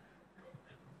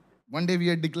 One day we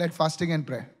had declared fasting and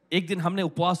prayer. एक दिन हमने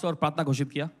उपवास और प्रार्थना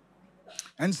घोषित किया।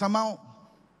 And somehow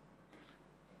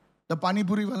the pani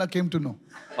puri wala came to know.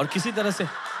 और किसी तरह से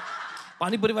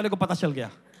पानी पूरी वाले को पता चल गया।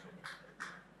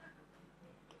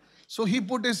 So he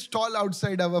put his stall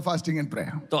outside our fasting and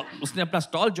prayer. तो उसने अपना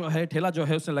स्टॉल जो है, ठेला जो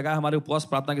है, उसने लगाया हमारे उपवास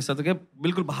प्रार्थना के सत्र के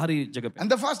बिल्कुल बाहरी जगह पे।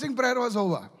 And the fasting prayer was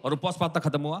over. और उपवास प्रार्थना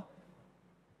खत्म हुआ।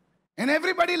 And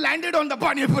everybody landed on the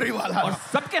pani puri और wala.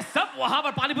 सबके सब वहां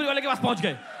पर पानी पूरी वाले के पास पहुंच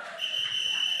गए।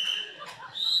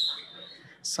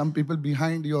 Some people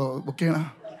behind you, okay na?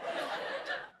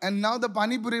 And now the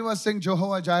pani puri was saying,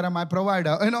 Jehovah Jireh, my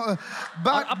provider. You know,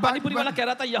 और अब पानी पूरी वाला कह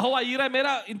रहा था यहोवा यीरे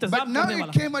मेरा इंतजाम but now करने it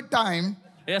वाला। came a time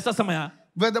ऐसा समय आया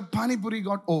where the pani puri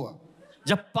got over.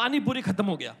 जब पानी पूरी खत्म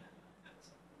हो गया।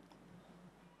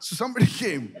 So somebody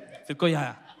came फिर कोई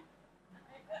आया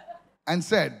and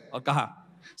said, और कहा,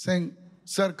 saying,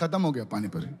 Sir, khatam ho gaya pani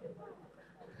puri.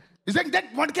 He's saying, that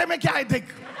what mein kya hai dekh?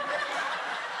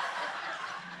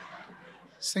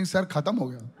 Saying, Sir, khatam ho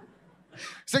gaya.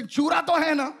 Saying, चूरा तो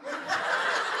है ना?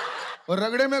 और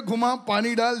रगड़े में घुमा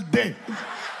पानी डाल दे.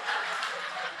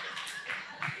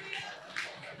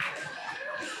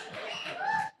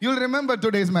 You'll remember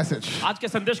today's message. आज के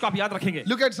संदेश को आप याद रखेंगे।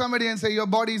 Look at somebody and say, your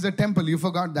body is a temple. You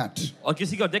forgot that. और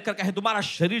किसी को देखकर कहे तुम्हारा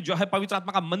शरीर जो है पवित्र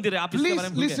आत्मा का मंदिर है। आप इसके Please बारे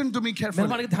में भूल गए। listen to me carefully.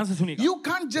 मेहरबानी ध्यान से सुनिएगा। You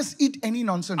can't just eat any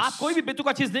nonsense. आप कोई भी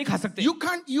बेतुका चीज नहीं खा सकते।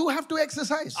 You have to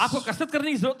exercise. आपको कसरत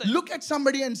करने की जरूरत है। Look at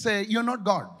somebody and say, you're not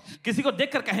God. किसी को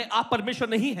देखकर कहे आप परमेश्वर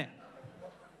नहीं हैं।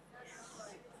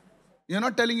 You're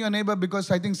not telling your neighbor because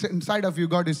I think inside of you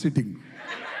God is sitting.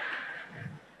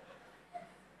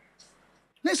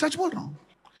 नहीं, सच बोल रहा हूँ.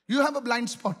 You have a blind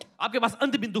spot. आपके पास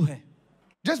अंध बिंदु है।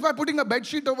 Just by putting a bed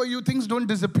sheet over you, things don't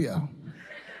disappear.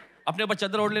 अपने ऊपर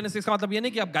चादर ओढ़ लेने से इसका मतलब ये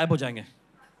नहीं कि आप गायब हो जाएंगे।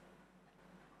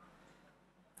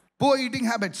 Poor eating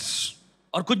habits.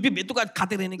 और कुछ भी बेतुका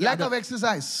खाते रहने की Lack आदत of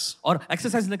exercise. और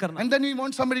एक्सरसाइज नहीं करना। And then we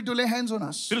want somebody to lay hands on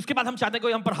us. फिर उसके बाद हम चाहते हैं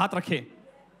कोई हम पर हाथ रखे।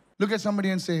 Look at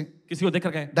somebody and say, किसी को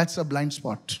देखकर कहे that's a blind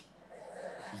spot.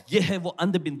 ये है वो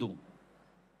अंध बिंदु।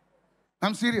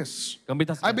 I'm serious.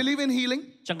 गंभीरता से I believe in healing,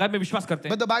 चंगाई में विश्वास करते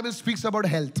हैं। but the Bible speaks about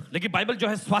health. लेकिन बाइबल जो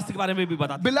है स्वास्थ्य के बारे में भी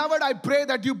बताता है। Beloved, I pray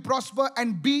that you prosper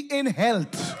and be in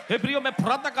health. हे प्रियो मैं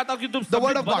प्रार्थना करता हूँ कि तुम The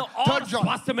word समृद्ध of बनो God. और 3 John.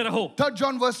 स्वास्थ्य में रहो। 3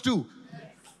 John verse 2.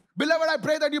 Beloved, I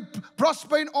pray that you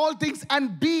prosper in all things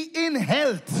and be in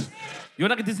health.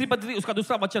 योना की तीसरी पत्री उसका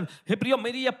दूसरा वचन, हे प्रियो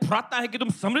मेरी यह प्रार्थना है कि तुम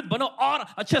समृद्ध बनो और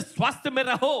अच्छे स्वास्थ्य में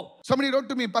रहो। Somebody wrote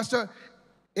to me, Pastor,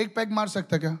 एक पैग मार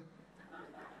सकता क्या?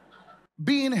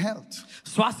 Be in health.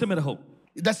 स्वास्थ्य में रहो।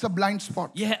 That's a blind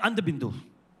spot. यह है अंध बिंदु।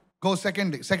 Go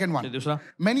second one. दूसरा,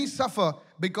 Many suffer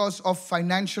because of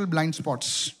financial blind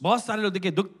spots. बहुत सारे लोग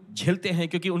देखिए दुख झेलते हैं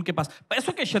क्योंकि उनके पास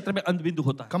पैसों के क्षेत्र में अंध बिंदु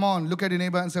होता है। Come on, look at your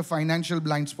neighbor and say financial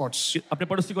blind spots. अपने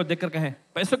पड़ोसी को देखकर कहें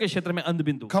पैसों के क्षेत्र में अंध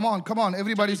बिंदु। Come on,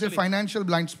 everybody say financial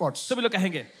blind spots. सभी लोग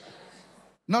कहेंगे।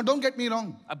 Now don't get me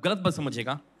wrong. अब गलत मत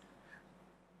समझिएगा।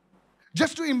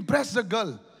 Just to impress the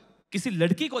girl, किसी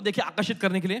लड़की को देखिए आकर्षित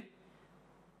करने के लिए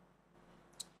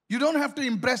you don't have to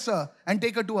impress her and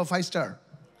take her to a 5-star.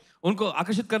 उनको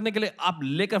आकर्षित करने के लिए आप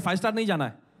लेकर 5 स्टार नहीं जाना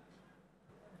है।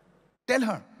 Tell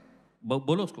her,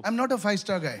 बोलो उसको I'm not a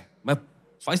 5-star guy. मैं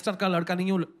 5 स्टार का लड़का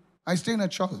नहीं हूँ, I stay in a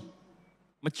chawl.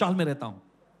 मैं चाल में रहता हूँ।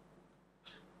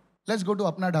 Let's go to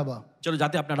अपना ढाबा. चलो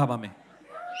जाते हैं अपना ढाबा में।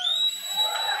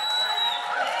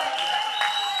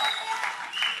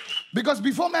 Because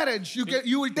before marriage,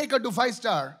 you will take her to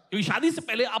 5-star. क्योंकि शादी से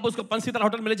पहले आप उसको 5 सितारा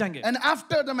होटल में ले जाएंगे And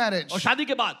after the marriage, और शादी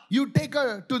के बाद you take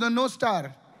her to the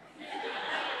no-star.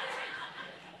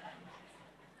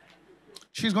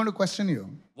 She's going to question you.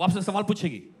 वो आपसे सवाल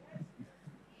पूछेगी।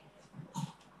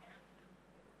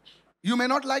 You may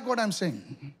not like what I'm saying,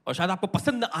 और शायद आपको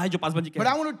पसंद न आए जो पासवान जी कह but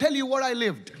रहे I want to tell you what I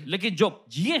lived. हैं। लेकिन जो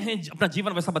जिए हैं अपना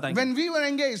जीवन वैसा बताएंगे। When we were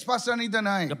engaged, Pastor Anita and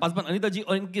I, जब पासवान अनीता जी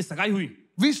और इनकी सगाई हुई,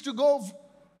 We used to go,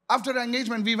 after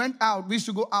engagement, we went out, we used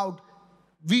to go out.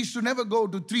 We used to never go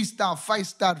to 3-star,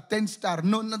 5-star, 10-star,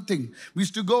 no, nothing. We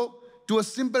used to go to a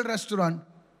simple restaurant,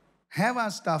 have our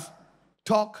stuff,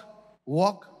 talk,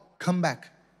 walk, come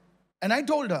back. And I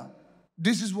told her,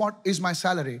 this is what is my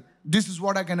salary. This is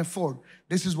what I can afford.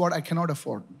 This is what I cannot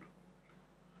afford.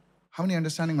 How many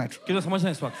understanding my truth? कितना समझ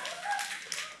रहे हैं इस वक्त?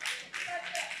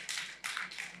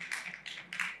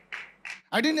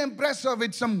 I didn't impress her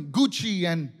with some Gucci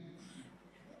and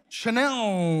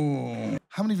Chanel.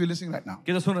 How many of you listening right now?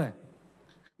 कितना सुन रहे हैं?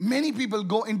 Many people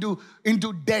go into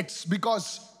debts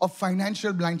because of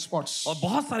financial blind spots. और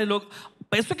बहुत सारे लोग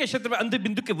पैसों के क्षेत्र में अंधे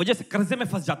बिंदु की वजह से कर्जे में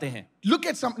फंस जाते हैं. Look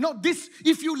at some. No, this.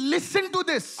 If you listen to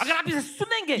this, अगर आप इसे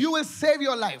सुनेंगे, you will save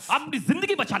your life. आप अपनी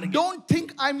जिंदगी बचा लेंगे. Don't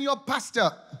think I'm your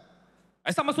pastor.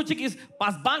 ऐसा मत सोचिए कि इस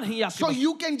पासबान है ये आपके So pass.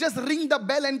 you can just ring the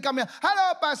bell and come here.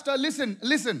 Hello, pastor.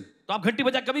 Listen. तो आप घंटी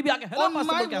बजा कभी भी आके hello On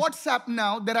my WhatsApp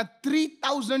now, there are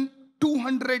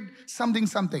 3,200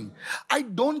 something. I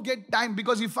don't get time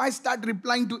because if I start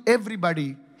replying to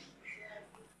everybody,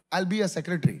 I'll be a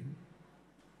secretary.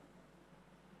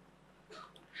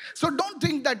 So don't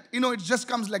think that, it just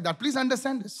comes like that. Please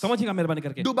understand this. समझिएगा मेहरबानी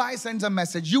करके. Dubai sends a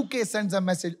message. UK sends a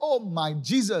message. Oh my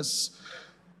Jesus.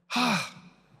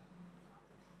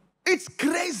 It's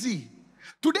crazy.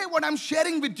 Today what I'm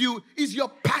sharing with you is your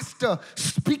pastor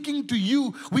speaking to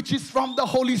you, which is from the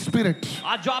Holy Spirit.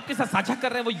 आज जो आपके साथ साझा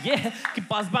कर रहे हैं वो ये है कि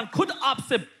पासबान खुद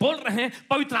आपसे बोल रहे हैं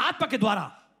पवित्र आत्मा के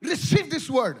द्वारा. Receive this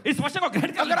word. इस वचन को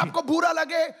ग्रहण कर अगर आपको बुरा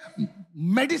लगे,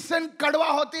 मेडिसिन कड़वा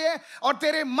होती है और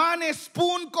तेरे माँ ने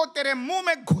स्पून को तेरे मुंह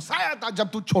में घुसाया था जब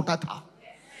तू छोटा था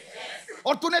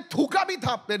और तूने थूका भी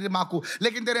था तेरे माँ को,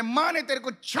 लेकिन तेरे माँ ने तेरे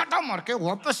को छटा मार के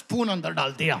वापस स्पून अंदर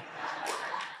डाल दिया,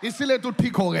 इसलिए तू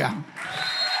ठीक हो गया.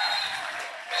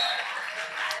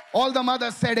 All the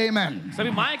mothers said amen. सभी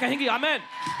माएं कहेंगी आमेन.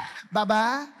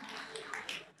 बाबा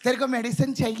तेरे को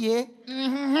मेडिसिन चाहिए?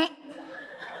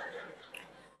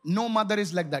 No mother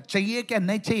is like that. चाहिए क्या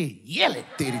नहीं चाहिए? ये ले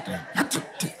तेरी तो.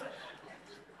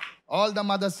 All the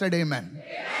mothers said amen.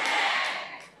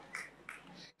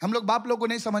 हम लोग बाप लोग को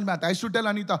नहीं समझ में आता. I used to tell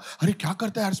Anita, अरे क्या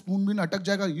करता है यार, स्पून भी अटक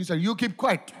जाएगा. You said, you keep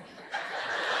quiet.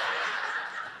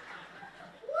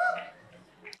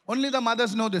 Only the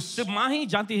mothers know this. सिर्फ माँ ही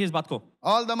जानती है इस बात को.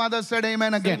 All the mothers said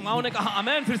amen again. माँओं ने कहा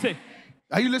आमेन फिर से.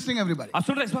 Are you listening, everybody? आप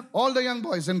सुन रहे हैं इस वक्त? All the young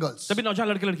boys and girls. सभी नौजवान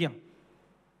लड़के लड़कियां.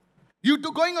 You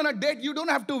two going on a date, you don't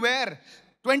have to wear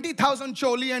 20,000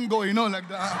 choli and go, like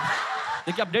that.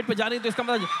 देखिए आप डेट पे जा रही हैं तो इसका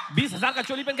मतलब 20,000 का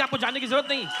चोली पहन के आपको जाने की जरूरत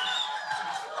नहीं.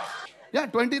 Yeah,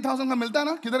 20,000 का मिलता है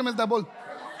ना? किधर मिलता है बोल?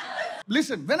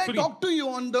 Listen, when I talk to you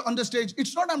on the stage,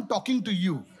 it's not I'm talking to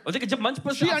you. और देखिए जब मंच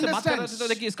पर से आपसे बात कर रहे थे तो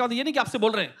देखिए इसका मतलब ये नहीं कि आपसे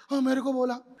बोल रहे हैं. हाँ मेरे को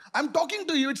बोला. I'm talking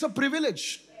to you. It's a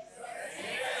privilege.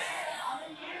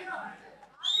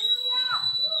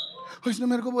 इसने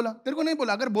मेरे को बोला, तेरे को नहीं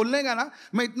बोला. अगर बोलने का ना,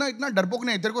 मैं इतना डरपोक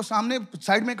नहीं. तेरे को सामने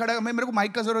साइड में खड़ा, मेरे को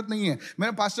माइक का जरूरत नहीं है.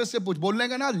 मेरे पास्टर से पूछ, बोलने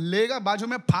का ना, लेगा बाजू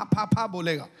में फा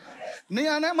बोलेगा. नहीं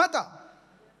आना है मत आ,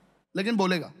 लेकिन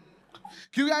बोलेगा.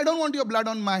 क्योंकि I don't want your blood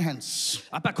on my hands.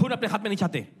 आपका खून अपने हाथ में नहीं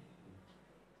चाहते.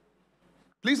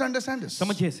 Please understand this.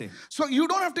 समझिए इसे. So you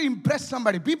don't have to impress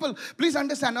somebody. People, please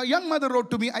understand. A young mother wrote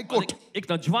to me, I quote.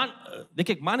 एक नौजवान,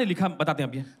 देखिए एक माँ ने लिखा, बताते हैं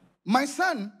अब ये. My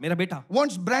son, मेरा बेटा,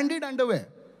 wants branded underwear.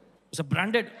 उसे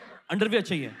ब्रांडेड अंडरवियर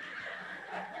चाहिए.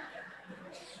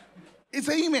 It's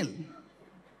an email.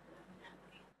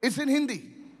 It's in Hindi.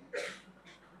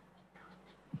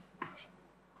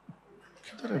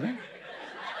 किधर है?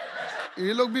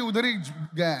 ये लोग भी उधर ही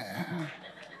गए.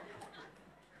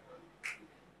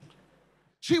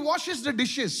 She washes the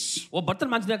dishes. वो बर्तन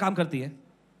मांजने का काम करती है.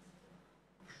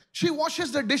 She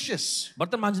washes the dishes.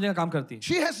 बर्तन मांजने का काम करती है.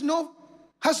 She has no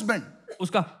husband.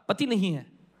 उसका पति नहीं है.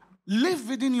 Live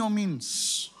within your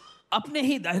means. अपने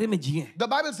ही दायरे में जिए. The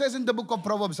Bible says in the book of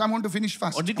Proverbs, I want to finish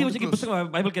fast. और नीति वचन की पुस्तक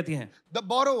में बाइबल कहती है, The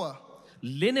borrower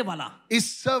लेने वाला is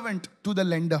servant to the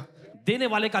lender. देने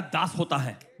वाले का दास होता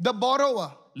है. The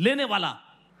borrower, लेने वाला,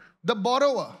 the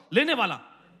borrower लेने वाला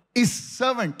is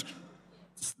servant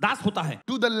दास होता है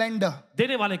to the lender.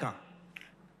 देने वाले का.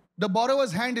 The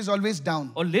borrower's hand is always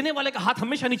down. और लेने वाले का हाथ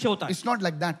हमेशा नीचे होता है. It's not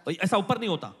like that. ऐसा ऊपर नहीं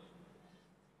होता.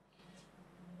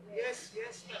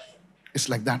 It's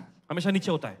like that. हमेशा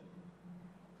नीचे होता है.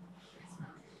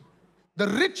 The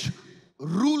rich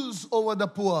rules over the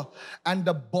poor and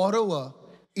the borrower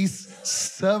is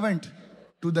servant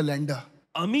to the lender.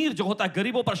 अमीर जो होता है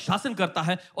गरीबों पर शासन करता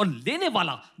है और लेने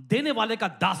वाला देने वाले का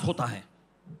दास होता है.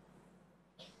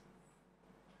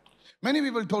 Many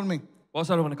people told me, बहुत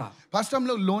सारे लोगों ने कहा, Pastor हम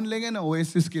लोग लोन लेंगे ना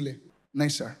ओएसिस के लिए. नहीं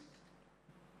सर,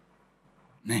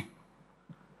 नहीं.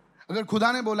 अगर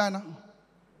खुदा ने बोला है ना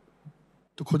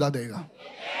तो खुदा देगा.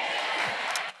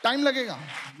 टाइम लगेगा,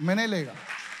 मैं नहीं लेगा.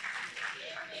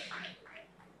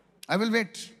 I will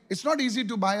wait. It's not easy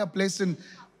to buy a place in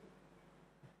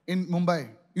Mumbai.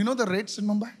 You know the rates in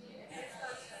Mumbai?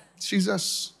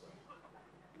 Jesus.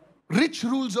 Rich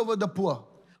rules over the poor.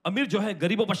 अमीर जो है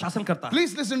गरीबों पर शासन करता है.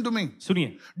 Please listen to me.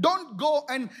 सुनिए. Don't go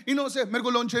and say मेरे को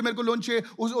लोन चाहिए, मेरे को लोन चाहिए,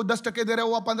 वो 10% दे रहा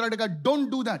है, वो 15%. Don't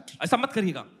do that. ऐसा मत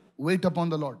करिएगा. Wait upon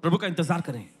the Lord. प्रभु का इंतजार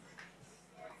करें.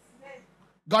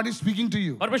 God is speaking to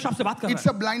you. परमेश्वर आपसे बात कर रहा है. It's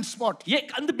a blind spot. ये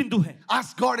एक अंध बिंदु है.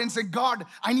 Ask God and say, God,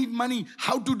 I need money.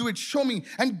 How to do it? Show me.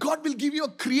 And God will give you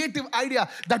a creative idea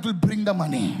that will bring the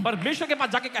money. परमेश्वर के पास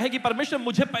जाके कहेगी, परमेश्वर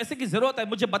मुझे पैसे की जरूरत है,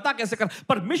 मुझे बता कैसे कर.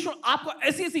 परमेश्वर आपको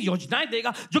ऐसी ऐसी योजनाएं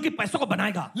देगा जो कि पैसों को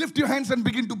बनाएगा. Lift your hands and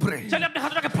begin to pray. चलिए अपने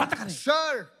हाथ रख के प्रार्थना करें.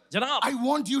 Sir, जनाब, I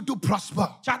want you to prosper.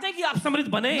 चाहते हैं कि आप समृद्ध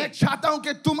बने. मैं चाहता हूं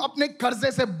कि तुम अपने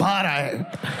कर्जे से बाहर आए.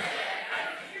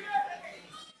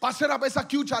 पास्टर आप ऐसा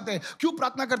क्यों चाहते हैं? क्यों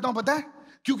प्रार्थना करता हूं पता है?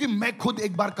 क्योंकि मैं खुद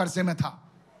एक बार कर्जे में था.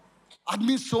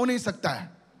 आदमी सो नहीं सकता है.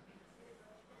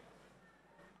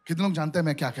 कितने लोग जानते हैं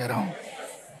मैं क्या कह रहा हूं?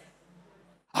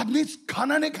 आदमी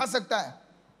खाना नहीं खा सकता है.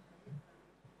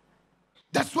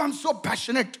 That's why I'm so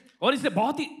passionate. और इसे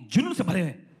बहुत ही जुनून से भरे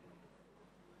हैं.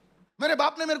 मेरे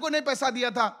बाप ने मेरे को नहीं पैसा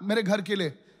दिया था मेरे घर के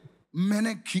लिए.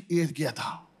 मैंने किया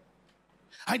था.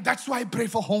 That's why I pray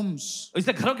for homes.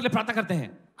 इसे घरों के लिए प्रार्थना करते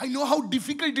हैं. I know how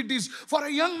difficult it is for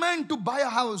a young man to buy a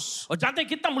house. और जानते हैं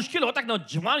कितना मुश्किल होता है कि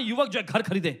नौजवान युवक जो है घर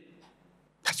खरीदे.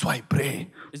 That's why I pray.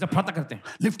 इसे प्रार्थना करते हैं.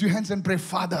 Lift your hands and pray,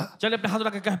 Father. चलिए अपने हाथ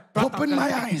रख के कहें, Open my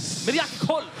eyes. मेरी आंखें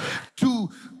खोल. To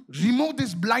remove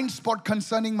this blind spot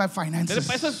concerning my मेरे finances.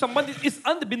 पैसे से संबंधित इस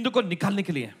अंध बिंदु को निकालने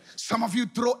के लिए. Some of you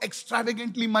throw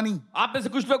extravagantly money. आप में से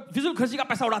कुछ लोग फिजूल खर्ची का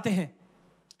पैसा उड़ाते हैं.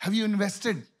 Have you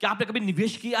invested? क्या आपने कभी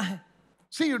निवेश किया है?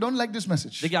 See, you don't like this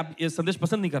message. देखिए आप ये संदेश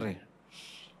पसंद नहीं कर रहे हैं.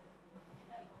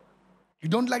 You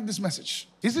don't like this message.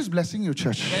 This is blessing you,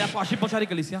 church. क्या आपको आशीष पहुंचा रही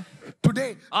कलीसिया?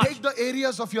 Today, take the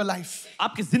areas of your life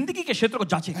आपकी जिंदगी के क्षेत्र को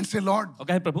जांचें and say, Lord, और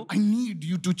कहे प्रभु, I need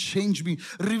you to change me.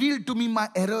 Reveal to me my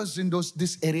errors in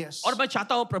these areas. और मैं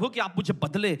चाहता हूं प्रभु कि आप मुझे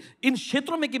बदले इन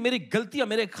क्षेत्रों में कि मेरी गलतियां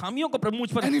मेरे खामियों को प्रभु मुझ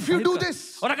पर. And if you do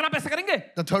this, और अगर आप ऐसा करेंगे,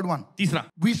 the third one, तीसरा,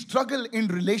 we struggle in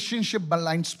relationship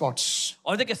blind spots.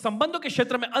 और देखिए संबंधों के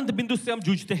क्षेत्र में अंध बिंदु से हम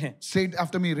जूझते हैं. Say it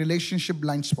after me, relationship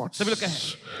blind spots. सभी लोग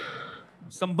कहें,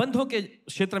 संबंधों के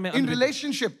क्षेत्र में In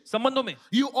relationship, संबंधों में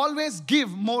you always give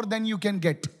more than you can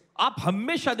get. आप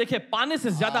हमेशा देखिए पाने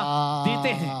से ज्यादा देते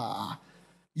हैं.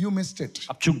 You missed it.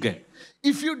 आप चूक गए.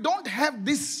 If you don't have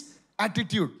this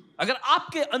attitude, अगर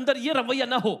आपके अंदर ये रवैया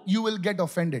ना हो, you will get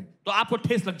offended. तो आपको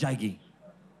ठेस लग जाएगी.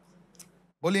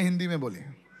 बोलिए हिंदी में बोलिए.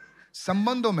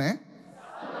 संबंधों में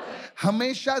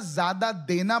हमेशा ज्यादा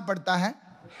देना पड़ता है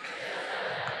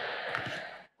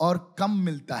और कम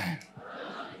मिलता है.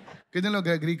 कितने लोग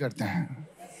एग्री करते हैं?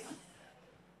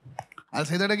 I'll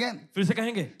say that again. फिर से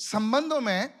कहेंगे, संबंधों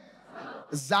में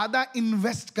ज्यादा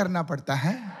इन्वेस्ट करना पड़ता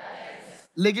है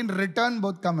लेकिन रिटर्न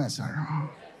बहुत कम है सर.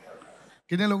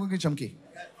 कितने लोगों की चमकी?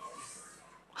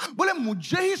 बोले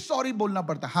मुझे ही सॉरी बोलना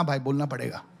पड़ता. हाँ भाई बोलना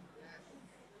पड़ेगा.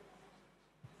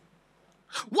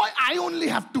 Why I only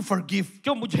have to forgive?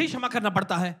 क्यों मुझे ही क्षमा करना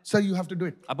पड़ता है? Sir, you have to do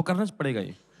it. आपको करना पड़ेगा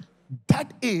ये.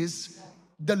 That is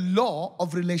the law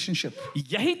of relationship.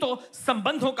 यही तो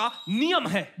संबंधों का नियम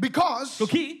है. Because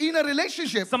क्योंकि in a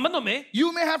relationship, संबंधों में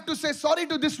you may have to say sorry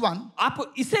to this one, आपको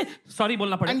इसे सॉरी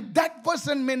बोलना पड़ेगा, and that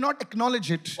person may not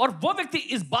acknowledge it, और वो व्यक्ति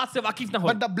इस बात से वाकिफ ना हो,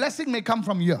 but the blessing may come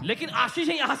from here. लेकिन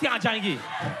आशीषें यहाँ से आ जाएंगी.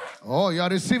 Oh, you are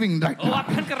receiving right O now. आप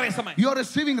ग्रहण कर रहे हैं समय. You are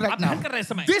receiving right आप now. ग्रहण कर रहे हैं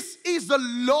समय. This is the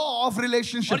law of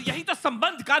relationship. और यही तो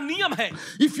संबंध का नियम है.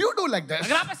 If you do like this,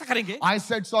 अगर आप ऐसा करेंगे, I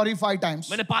said sorry 5 times,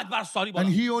 मैंने 5 बार सॉरी and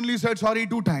बोला he only said sorry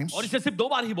 2 times, और इसे सिर्फ 2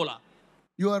 बार ही बोला,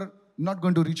 you are not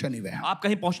going to reach anywhere. आप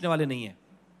कहीं पहुंचने वाले नहीं हैं.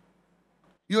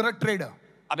 You are a trader.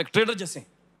 आप एक ट्रेडर जैसे.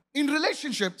 In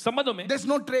relationship, संबंधों में there's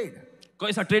no trade. कोई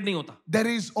ऐसा ट्रेड नहीं होता, There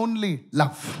is only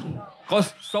love. कोई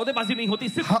सौदेबाजी नहीं होती,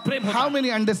 सिर्फ प्रेम होता How है.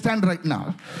 many understand right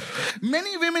now?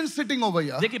 Many women sitting over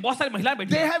here, देखिए बहुत सारी महिलाएं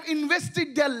बैठी they हैं, have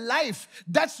invested their life.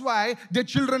 That's why their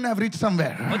children have reached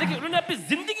somewhere. और देखिए उन्होंने अपनी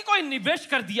जिंदगी को निवेश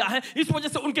कर दिया है, इस वजह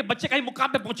से उनके बच्चे कहीं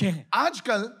मुकाम पे पहुंचे हैं.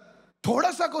 आजकल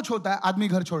थोड़ा सा कुछ होता है आदमी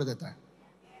घर छोड़ देता है.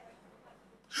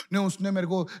 नहीं उसने मेरे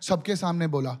को सबके सामने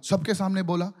बोला, सबके सामने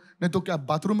बोला, नहीं तो क्या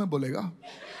बाथरूम में बोलेगा?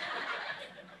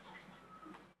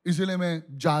 इसीलिए मैं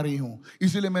जा रही हूं,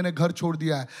 इसीलिए मैंने घर छोड़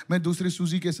दिया है, मैं दूसरी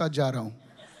सूजी के साथ जा रहा हूं.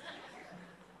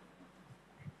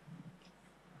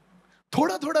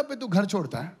 थोड़ा थोड़ा पे तू घर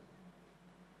छोड़ता है.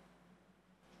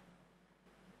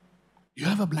 You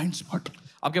have a blind spot.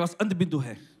 आपके पास अंध बिंदु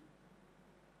है.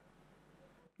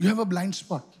 You have a blind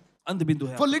spot. अंध बिंदु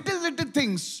है. For little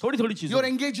things, थोड़ी थोड़ी you're चीजों,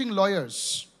 engaging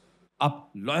lawyers.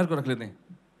 आप लॉयर को रख लेते हैं.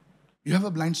 You have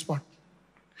a blind spot.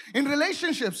 In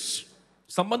relationships,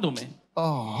 संबंधों में.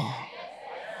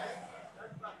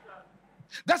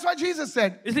 That's why Jesus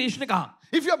said, इसलिए यीशु ने कहा,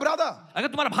 if your brother अगर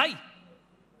तुम्हारा भाई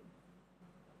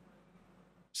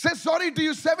says sorry to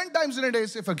you 7 times in a day,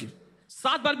 say forgive.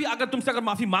 7 बार भी अगर तुमसे अगर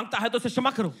माफी मांगता है तो उसे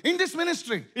क्षमा करो. In this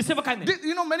ministry, इससे वकाय में.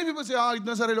 you know, many people say,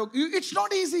 itne sare log. It's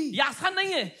not easy. ये आसान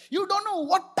नहीं है. You don't know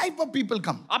what type of people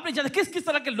come. आपने जाना किस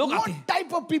तरह के लोग आते हैं. What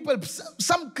type of people?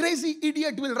 Some crazy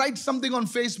idiot will write something on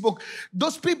Facebook.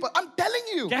 Those people, I'm telling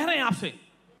you, कह रहे हैं आपसे.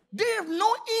 they have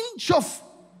no inch.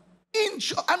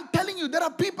 I'm telling you, there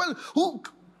are people who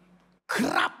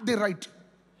crap they write.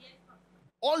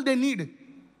 All they need,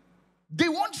 they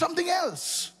want something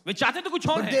else. वे चाहते तो कुछ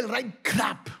और But है. they'll write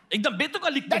crap. एकदम बेतुका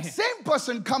लिखते That हैं. same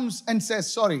person comes and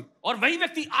says sorry. और वही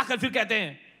व्यक्ति आकर फिर कहते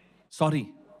हैं sorry.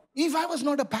 If I was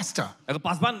not a pastor, अगर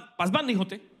पासबान नहीं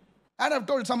होते. and I've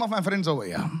told some of my friends over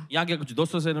here, यहाँ के कुछ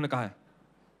दोस्तों से इन्होंने कहा है.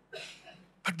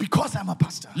 but because I'm a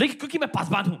pastor, लेकिन क्योंकि मैं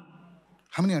पासबान हूँ.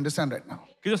 how many understand right now?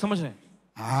 कि जो समझ रहे हैं.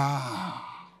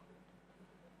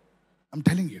 I'm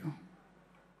telling you,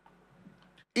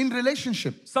 in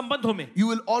relationship, संबंधों में you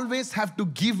will always have to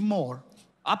give more.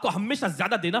 आपको हमेशा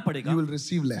ज्यादा देना पड़ेगा. You will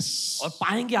receive less. और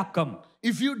पाएंगे आप कम.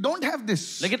 If you don't have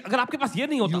this, लेकिन अगर आपके पास ये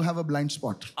नहीं होता, you have a blind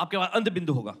spot. आपके पास अंध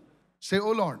बिंदु होगा. Say,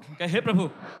 oh Lord, कहे हे प्रभु,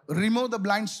 remove the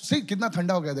blind. See, कितना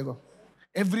ठंडा हो गया देखो.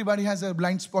 Everybody has a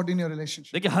blind spot in your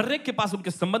relationship. देखिए हर एक के पास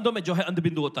उनके संबंधों में जो है अंध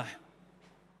बिंदु होता है.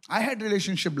 I had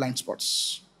relationship blind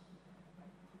spots.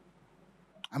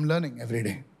 I'm learning every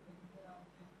day.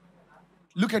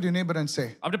 Look at your neighbor and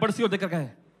say, अपने पड़ोसी को देखकर कहे,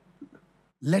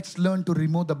 let's learn to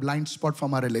remove the blind spot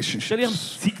from our relationship. चलिए हम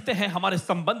सीखते हैं हमारे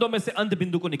संबंधों में से अंध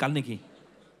बिंदु को निकालने की.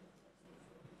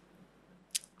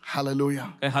 Hallelujah.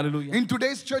 Hallelujah. In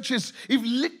today's churches, if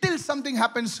little something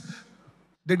happens,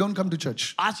 they don't come to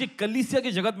church. आज के कलीसिया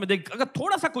की जगत में देख, अगर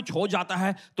थोड़ा सा कुछ हो जाता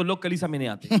है तो लोग कलीसिया में नहीं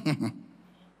आते.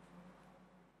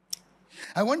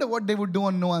 I wonder what they would do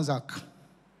on Noah's Ark.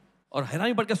 और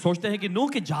हैरानी बढ़ के सोचते हैं कि नूह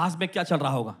के जहाज में क्या चल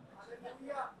रहा होगा.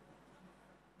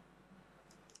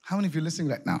 How many of you listening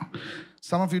right now?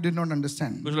 Some of you did not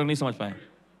understand. कुछ लोग नहीं समझ पाए.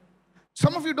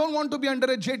 Some of you don't want to be under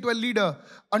a J12 leader,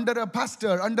 under a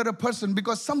pastor, under a person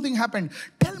because something happened.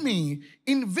 Tell me,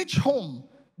 in which home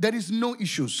there is no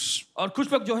issues? और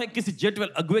कुछ लोग जो है किसी J12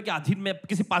 अगुवे के अधीन में,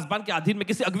 किसी पासबान के अधीन में,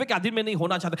 किसी अगुवे के अधीन में नहीं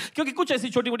होना चाहते क्योंकि कुछ ऐसी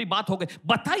छोटी मोटी बात हो गई.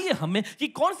 बताइए हमें कि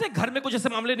कौन से घर में कुछ ऐसे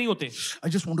मामले नहीं होते. I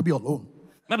just want to be alone.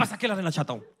 मैं बस अकेला रहना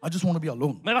चाहता हूँ. I just want to be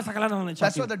alone. मैं बस अकेला रहना That's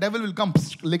चाहता why हूँ. the devil will come,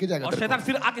 लेके जाएगा और तेरे को. शैतान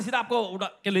फिर आके सीधा आपको उड़ा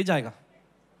के ले जाएगा.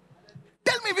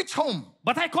 Tell me which home.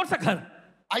 बताइए कौन सा घर.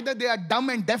 Either they are dumb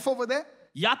and deaf over there,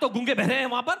 या तो गूंगे बहरे हैं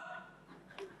वहां पर,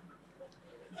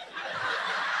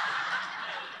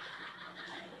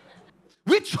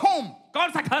 which home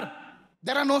कौन सा घर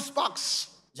there are no sparks.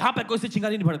 जहां पर कोई सी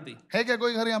चिंगारी नहीं भड़कती. है क्या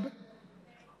कोई घर यहाँ पे?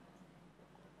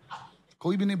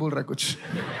 कोई भी नहीं बोल रहा है कुछ.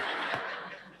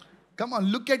 Come on,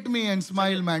 look at me and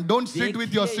smile, man. Don't sit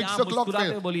with your 6 o'clock मुस्कुराते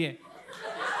face. हुए बोलिए.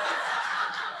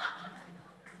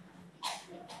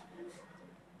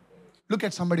 Look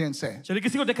at somebody and say, चलिए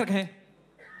किसी को देखकर कहें,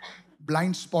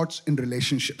 blind spots in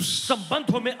relationships.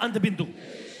 संबंधों में अंध बिंदु.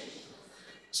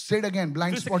 Say it again,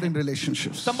 blind spot in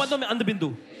relationships. संबंधों में अंध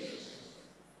बिंदु.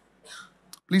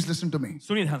 Please listen to me.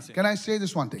 सुनिए ध्यान से. Can I say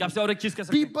this one thing? क्या आपसे और एक चीज कह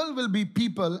सकते हैं? People will be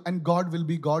people and God will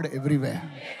be God everywhere.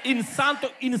 इंसान तो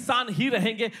इंसान ही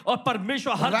रहेंगे और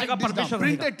परमेश्वर हर Write जगह this down. परमेश्वर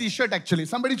Print रहेगा. a t-shirt actually.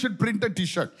 Somebody should print a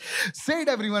t-shirt. Say it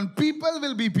everyone. People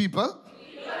will be people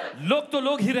लोग तो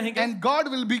लोग ही रहेंगे and God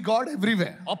will be God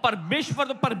everywhere. और परमेश्वर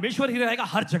तो परमेश्वर ही रहेगा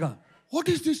हर जगह. What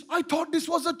is this? I thought this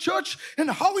was a church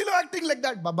and how will you acting like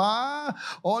that? Baba,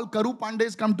 all Karu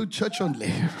Pandays come to church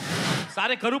only.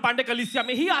 सारे करू पांडे कलीसिया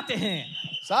में ही आते हैं.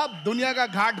 सब दुनिया का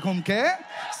घाट घूम के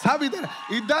सब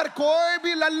इधर कोई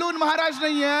भी लल्लून महाराज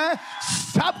नहीं है.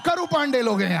 सब करू पांडे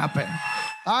लोग हैं यहाँ पे.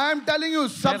 I am telling you,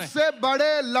 सबसे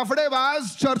बड़े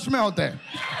लफड़ेबाज चर्च में होते हैं.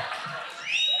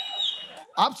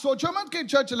 आप सोचो मत कि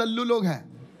चर्च लल्लू लोग हैं.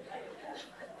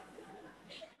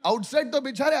 आउटसाइड तो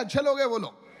बेचारे अच्छे लोग हैं वो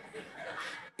लोग.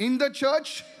 In the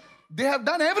church, they have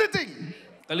done everything.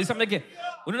 कलीसिया में देखिए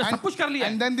उन्होंने सब कुछ कर लिया.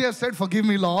 And then they have said, "Forgive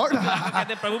me, Lord."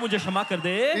 कहते प्रभु मुझे क्षमा कर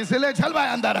दे. इसलिए चल भाई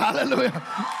अंदर. Hallelujah.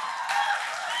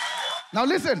 Now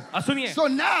listen. सुनिए. So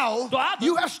now तो आप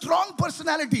you have strong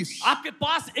personalities. आपके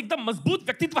पास एकदम मजबूत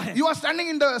व्यक्तित्व है. You are standing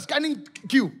in the scanning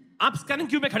queue. आप स्कैनिंग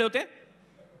क्यू में खड़े होते हैं.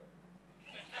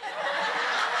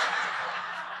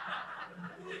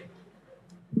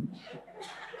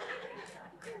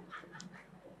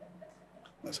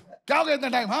 क्या हो गया इतना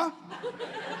टाइम? हाँ?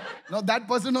 No, that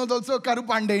person was also Karu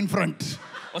Pandey in front.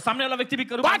 और सामने वाला व्यक्ति भी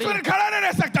करू 5 पांडे. मिनट खड़ा नहीं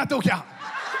रह सकता तो क्या?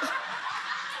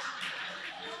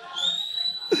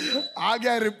 आ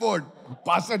गया रिपोर्ट,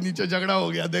 पास्टर नीचे झगड़ा हो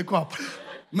गया, देखो आप,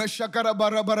 मैं शकर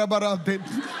बरा बरा बरा दे।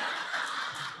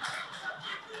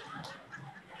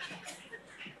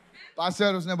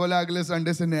 पास्टर उसने बोला अगले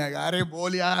संडे से नहीं आएगा। अरे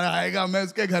बोल यार आएगा, मैं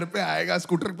उसके घर पे आएगा,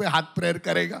 स्कूटर पे हाथ प्रेयर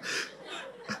करेगा,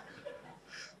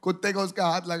 कुत्ते को उसका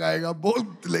हाथ लगाएगा, बोल।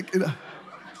 लेकिन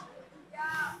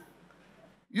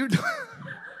यू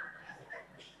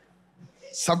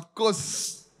सबको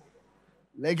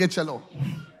लेके चलो।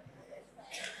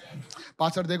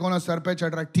 पास्टर देखो ना सर पे चढ़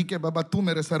रहा है, ठीक है बाबा तू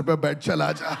मेरे सर पे बैठ,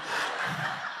 चला जा।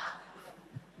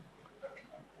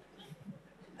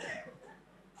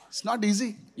 It's not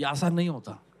easy. ये आसान नहीं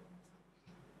होता।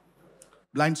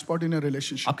 Blind spot in a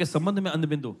relationship. आपके संबंध में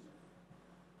अंधबिंदु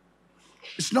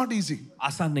It's not easy.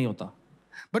 आसान नहीं होता।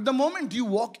 But the moment you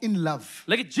walk in love.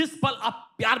 लेकिन जिस पल आप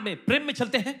प्यार में, प्रेम में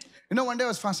चलते हैं। You know, one day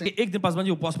I was fasting. एक दिन पासवान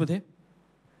जी उपवास में थे।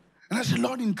 And I said,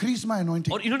 Lord, increase my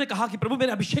anointing. और इन्होंने कहा कि प्रभु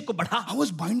मेरे अभिषेक को बढ़ा। I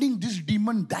was binding this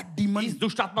demon, that demon. इस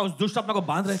दुष्ट आत्मा उस दुष्ट आत्मा को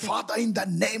बांध रहे थे। Father, in the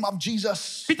name of Jesus.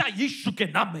 पिता यीशु के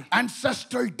नाम में।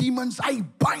 Ancestral demons, I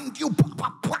bind you.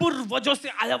 पूर्वजों से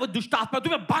आया वो दुष्ट आत्मा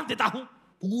तुम्हें बांध देता हूँ।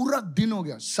 पूरा दिन हो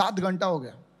गया, 7 घंटा हो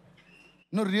गया।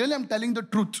 No, really, I'm telling the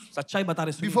truth. सच्चाई बता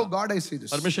रहे। Before God, I say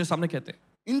this. परमेश्वर सामने कहते।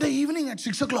 In the evening at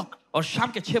 6 o'clock. और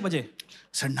शाम के 6 बजे।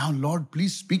 I said, now Lord,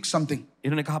 please speak something.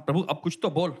 इन्होंने कहा प्रभु अब कुछ तो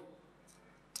बोल।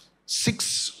 6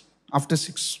 after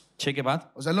 6. 6 के बाद।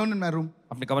 I was alone in my room.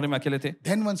 अपने कमरे में अकेले थे।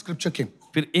 Then one scripture came.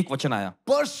 फिर एक वचन आया।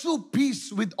 Pursue peace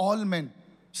with all men.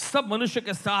 सब मनुष्य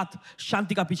के साथ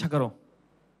शांति का पीछा करो।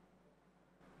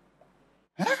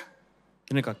 हैं?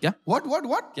 इन्होंने कहा क्या? What?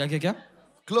 क्या?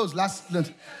 Close. Last.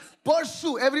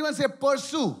 Pursue. Everyone say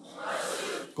pursue.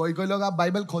 कोई लोग आप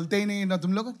बाइबल खोलते ही नहीं ना,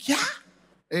 तुम लोग क्या?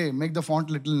 Hey, make the font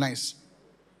little nice.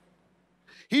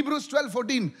 Hebrews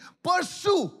 12:14.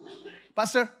 Pursue.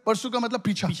 Pastor, pursue का मतलब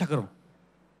पीछा करो।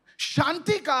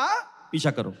 शांति का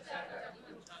पीछा करो।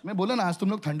 मैं बोला ना आज तुम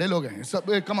लोग ठंडे लोग हैं सब।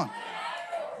 कम ऑन,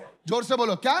 जोर से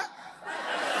बोलो। क्या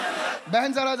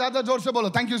बहन, जरा ज्यादा जोर से बोलो।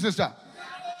 Thank you sister.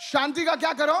 शांति का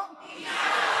क्या करो?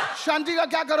 शांति का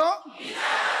क्या करो?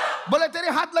 बोले तेरे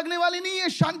हाथ लगने वाली नहीं है,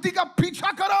 शांति का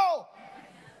पीछा करो।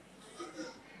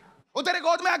 वो तेरे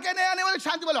गोद में आके नहीं आने वाली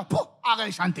शांति, बोलो आ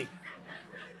गई शांति।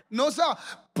 No sir,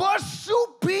 pursue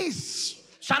piece.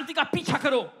 शांति का पीछा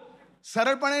करो।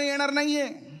 सरळपणे येणार नाहीये,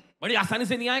 बड़ी आसानी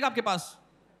से नहीं आएगा आपके पास।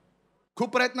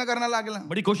 खूप प्रयत्न करना लागेला,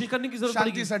 बड़ी कोशिश करने की जरूरत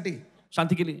पड़ेगी शांतीसाठी,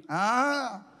 शांति के लिए।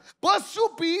 Pursue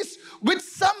peace with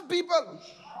some people.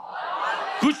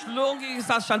 कुछ लोगों के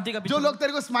साथ शांति का पीछा। जो लोग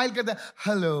तेरे को स्माइल करते हैं,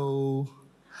 hello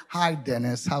hi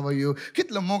Dennis, how are you,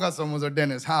 कितलं Moga samosa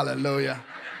Dennis, hallelujah.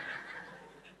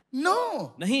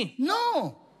 No. नहीं.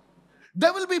 No.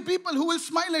 There will be people who will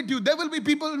smile at you. There will be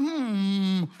people,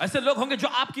 ऐसे लोग होंगे जो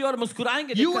आपकी ओर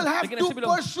मुस्कुराएंगे। You will have to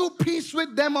pursue peace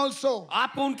with them also.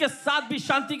 आपको उनके साथ भी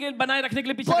शांति के बनाए रखने के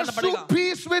लिए पीछा करना पड़ेगा। Pursue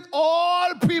peace with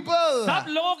all people. सब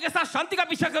लोगों के साथ शांति का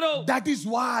पीछा करो। That is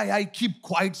why I keep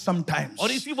quiet sometimes.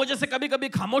 और इसी वजह से कभी-कभी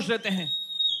खामोश रहते हैं।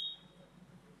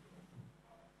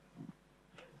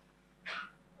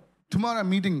 Tomorrow I'm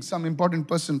meeting some important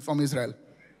person from Israel.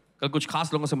 कल कुछ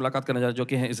खास लोगों से मुलाकात करने जा रहे हैं जो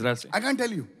कि हैं इजराइल से। I can't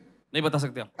tell you. नहीं बता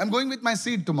सकते आप। I'm going with my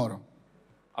seed tomorrow.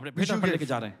 अपने भेंट पर लेके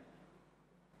जा रहे हैं।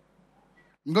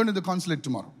 I'm going to the consulate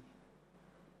tomorrow.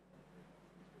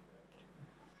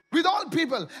 With all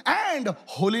people and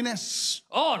holiness.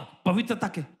 और पवित्रता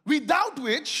के। Without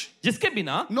which जिसके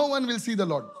बिना no one will see the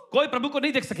Lord. कोई प्रभु को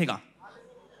नहीं देख सकेगा।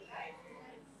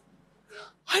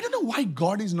 I don't know why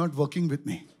God is not working with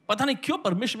me. पता नहीं क्यों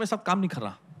परमेश्वर में सब काम नहीं कर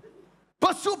रहा।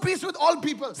 Pursue peace with all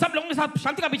people. सब लोगों के साथ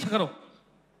शांति का पीछा करो।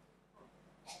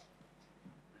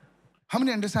 How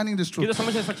many understanding this truth? कितने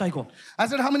समझ रहे सच्चाई को? I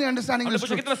said, how many understanding this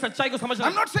truth? कितने सच्चाई को समझ रहे?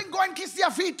 I'm not saying go and kiss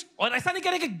their feet. और ऐसा नहीं कह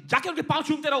रहे कि जाके उनके पांव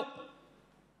चूमते रहो।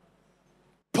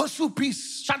 Pursue peace.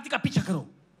 शांति का पीछा करो।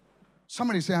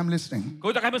 Somebody say I'm listening.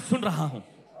 कोई तो कहे मैं सुन रहा हूँ।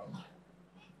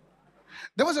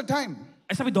 There was a time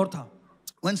ऐसा भी दौर था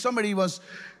when somebody was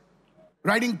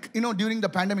writing, during the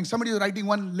pandemic, somebody was writing,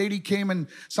 one lady came and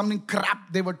something crap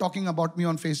they were talking about me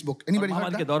on Facebook. Anybody heard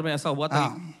महामारी के that? दौर में ऐसा हुआ था।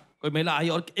 कोई महिला आई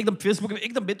और एकदम फेसबुक में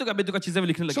एकदम बेतुका चीजें भी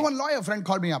लिखने लगी। So one lawyer friend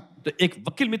called me up. तो एक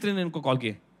वकील मित्र ने इनको कॉल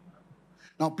किया।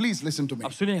 Now please listen to me.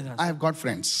 अब सुनिए। I have got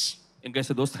friends. इनके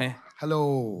ऐसे दोस्त हैं।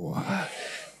 Hello.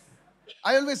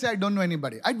 I always say I don't know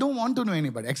anybody. I don't want to know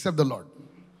anybody except the Lord.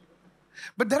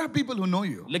 But there are people who know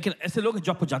you. लेकिन ऐसे लोग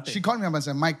जो आपको जानते She हैं। called me up and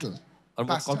said, Michael, और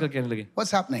वो call करके कहने लगे।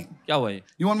 what's happening? क्या हुआ ये?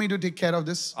 You want me to take care of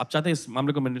this? आप चाहते हैं इस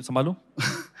मामले को मैं संभालूं?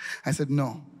 I said, no.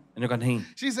 इन्होंने कहा नहीं।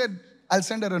 She said, I'll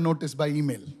send her a notice by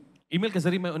email. Email के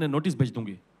जरिए मैं उन्हें नोटिस भेज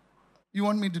दूंगी। You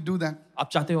want me to do that? आप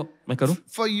चाहते हो मैं करूं?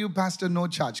 For you, Pastor, no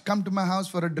charge. Come to my house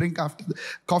for a drink after the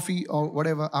coffee or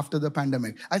whatever after the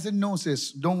pandemic. I said, no,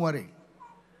 sis, don't worry.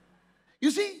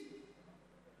 You see,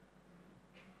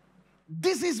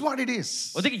 this is what it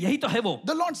is. और देखिए यही तो है वो.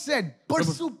 The Lord said,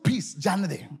 pursue peace. जाने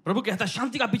दे. प्रभु कहता है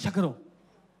शांति का पीछा करो.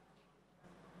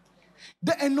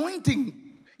 The anointing.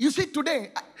 You see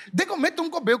today, देखो मैं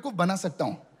तुमको बेवकूफ बना सकता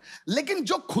हूं, लेकिन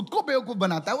जो खुद को बेवकूफ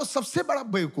बनाता है वो सबसे बड़ा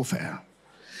बेवकूफ है.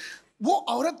 वो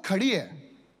औरत खड़ी है,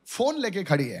 फोन लेके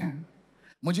खड़ी है.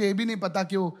 मुझे ये भी नहीं पता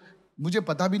कि वो, मुझे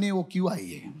पता भी नहीं वो क्यों आई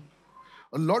है.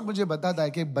 और लॉर्ड मुझे बताता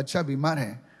है कि बच्चा बीमार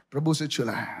है, प्रभु से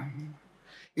चला है.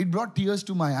 It brought tears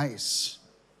to my eyes.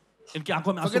 इनकी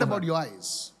आंखों में आंसू. Forget about your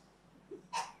eyes.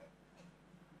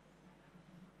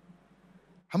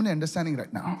 How many understanding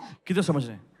right now? किधर समझ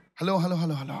रहे हैं?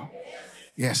 Hello.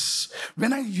 Yes.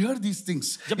 When I hear these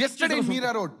things, yesterday in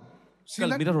Mira Road, see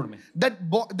that? Meera road में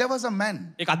There was a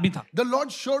man. एक आदमी था. The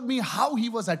Lord showed me how he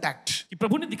was attacked. कि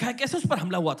प्रभु ने दिखाया कैसे उस पर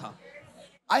हमला हुआ था.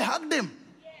 I hugged him.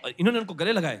 इन्होंने उनको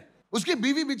गले लगाए. उसकी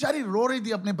बीवी बेचारी रो रही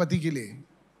थी अपने पति के लिए.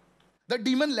 The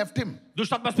demon left him.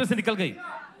 दुष्ट आत्मा उसमें से निकल गई.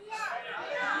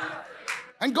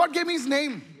 And God gave me his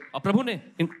name. और प्रभु ने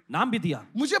नाम भी दिया.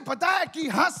 मुझे पता है कि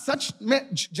हाँ सच में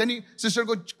जेनी सिस्टर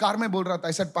को कार में बोल रहा था.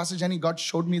 I said, Pastor Jenny, God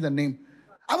showed me the name.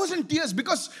 I was in tears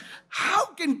because how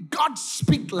can God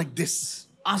speak like this?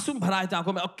 आंसू भरा आए थे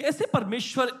आंखों में. और कैसे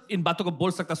परमेश्वर इन बातों को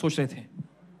बोल सकता सोच रहे थे.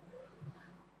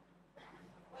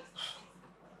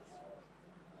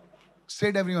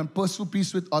 Said everyone, pursue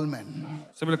peace with all men.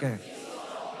 सभी लोग कहे.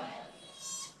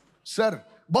 सर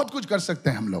बहुत कुछ कर सकते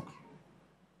हैं हम लोग.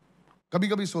 कभी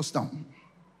कभी सोचता हूं.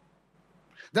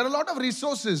 There are a lot of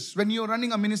resources when you're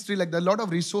running a ministry like that. A lot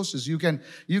of resources you can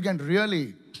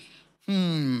really.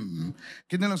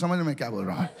 कितने लोग समझ में क्या बोल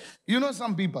रहा हूं? You know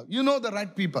some people. You know the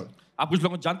right people. आप कुछ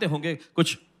लोगों को जानते होंगे,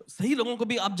 कुछ सही लोगों को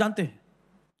भी आप जानते हैं.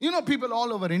 You know people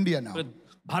all over India now.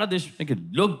 Bharat देश में के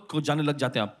लोग को जाने लग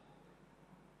जाते हैं आप.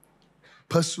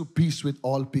 Pursue peace with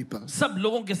all people. सब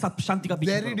लोगों के साथ शांति का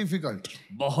पीछा Very करो. difficult.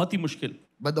 बहुत ही मुश्किल.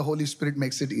 But the Holy Spirit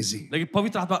makes it easy. लेकिन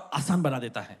पवित्र आत्मा आसान बना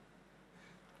देता है.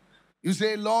 You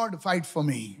say, Lord, fight for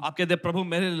me. आप कहते हैं प्रभु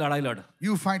मेरे लिए लड़ाई लड़.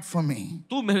 You fight for me.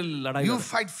 तू मेरे लिए लड़ाई You लड़.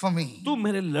 fight for me. तू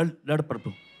मेरे लिए लड़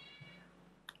प्रभु.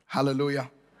 Hallelujah.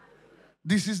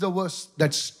 This is the verse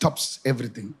that stops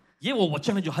everything. ये वो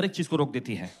वचन है जो हर एक चीज को रोक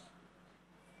देती है.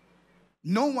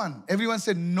 No one. Everyone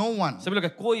said no one. सभी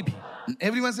लोग कोई भी.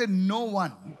 Everyone said no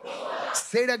one.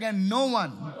 Say it again. No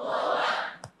one.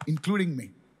 Including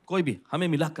me. कोई भी हमें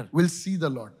मिलाकर will see the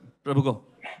Lord. प्रभु को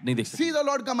नहीं देख सकते. See the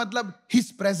Lord का मतलब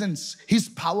His presence, His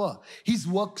power, His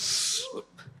works.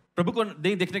 प्रभु को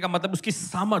नहीं देखने का मतलब उसकी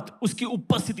सामर्थ, उसकी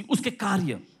उपस्थिति, उसके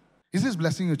कार्य. Is this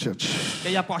blessing you, church?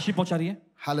 क्या ये आपको आशीष पहुंचा रही है?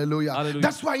 Hallelujah. Hallelujah.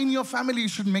 That's why in your family you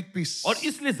should make peace. और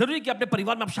इसलिए जरूरी है कि अपने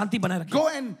परिवार में आप शांति बनाए रखें. Go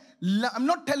and I'm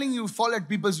not telling you fall at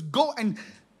people's. Go and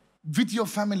with your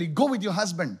family, go with your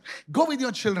husband, go with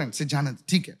your children. Say Janat,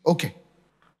 ठीक है, okay.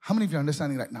 How many of you are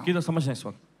understanding right now? किधर समझ रहे हैं इस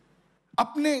वक्त?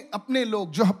 अपने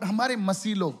लोग जो हमारे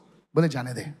मसीह लोग बोले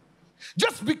जाने दे.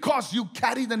 Just because you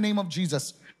carry the name of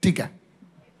Jesus, ठीक है.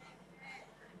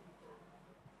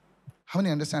 How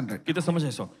many understand right? किधर समझ रहे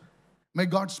हैं इस वक्त? May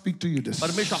God speak to you this.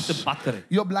 परमेश्वर आपसे बात करे.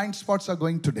 Your blind spots are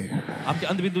going today. आपके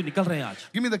अंधबिंदु निकल रहे हैं आज.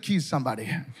 Give me the keys, somebody.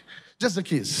 Just the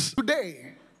keys.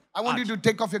 Today, I want you to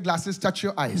take off your glasses, touch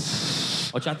your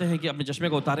eyes. और चाहते हैं कि अपने चश्मे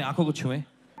को उतारें, आंखों को छुएं.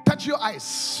 Touch your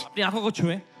eyes. अपनी आंखों को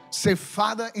छुएं. Say,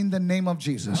 Father, in the name of और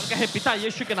Jesus, कहे पिता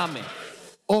यीशु के नाम में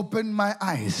open my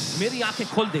eyes. मेरी आंखें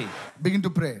खोल दे. Begin to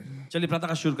pray. चलिए प्रार्थना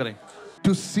का शुरू करें.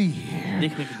 To see.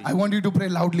 देखने के लिए. I want you to pray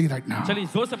loudly right now. चलिए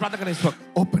जोर से प्रार्थना करें इस वक्त.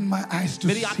 Open my eyes to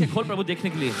मेरी see. आंखें खोल प्रभु देखने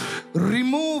के लिए.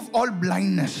 Remove all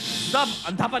blindness सब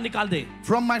अंधापन निकाल दे.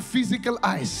 from my physical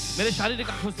eyes, मेरे शारीरिक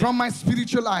आंखों से, from my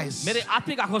spiritual eyes. मेरे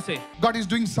आत्मिक आंखों से. God is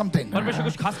doing something. परमेश्वर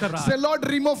कुछ खास कर रहा Say, है. Lord,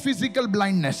 remove physical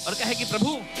blindness. और कहे कि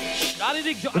प्रभु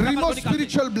शारीरिक जो अंधापन को Remove निकाल दे.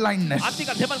 spiritual blindness. आत्मिक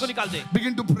अंधेपन को निकाल दे.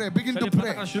 Begin to pray. Begin to चलिए प्रार्थना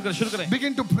pray. करना शुरू करें.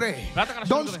 Begin to pray.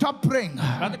 Don't stop praying.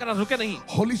 प्रार्थना करना रुके नहीं.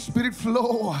 Holy Spirit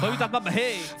flow. पवित्र आत्मा बहे.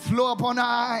 Flow upon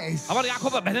our eyes. हमारी आंखों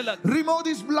पर बहने लग. Remove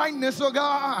this blindness, oh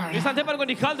God. इस अंधेपन को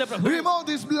निकाल दे प्रभु. Remove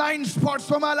these blind spots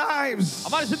from our lives.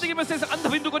 हमारी जिंदगी में से इस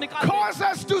अंधबिंदु को निकाल दे. Cause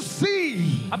us to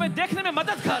see हमें देखने में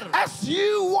मदद कर. as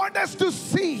you want us to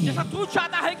see. जैसा तू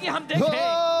चाहता है कि हम देखें.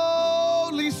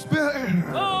 Holy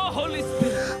Spirit. Oh Holy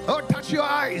Spirit. Oh, touch your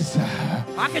eyes.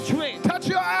 आंखें छुए. Touch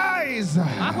your eyes.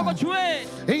 आंखों को छुए.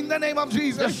 In the name of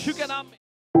Jesus. यीशु के नाम में.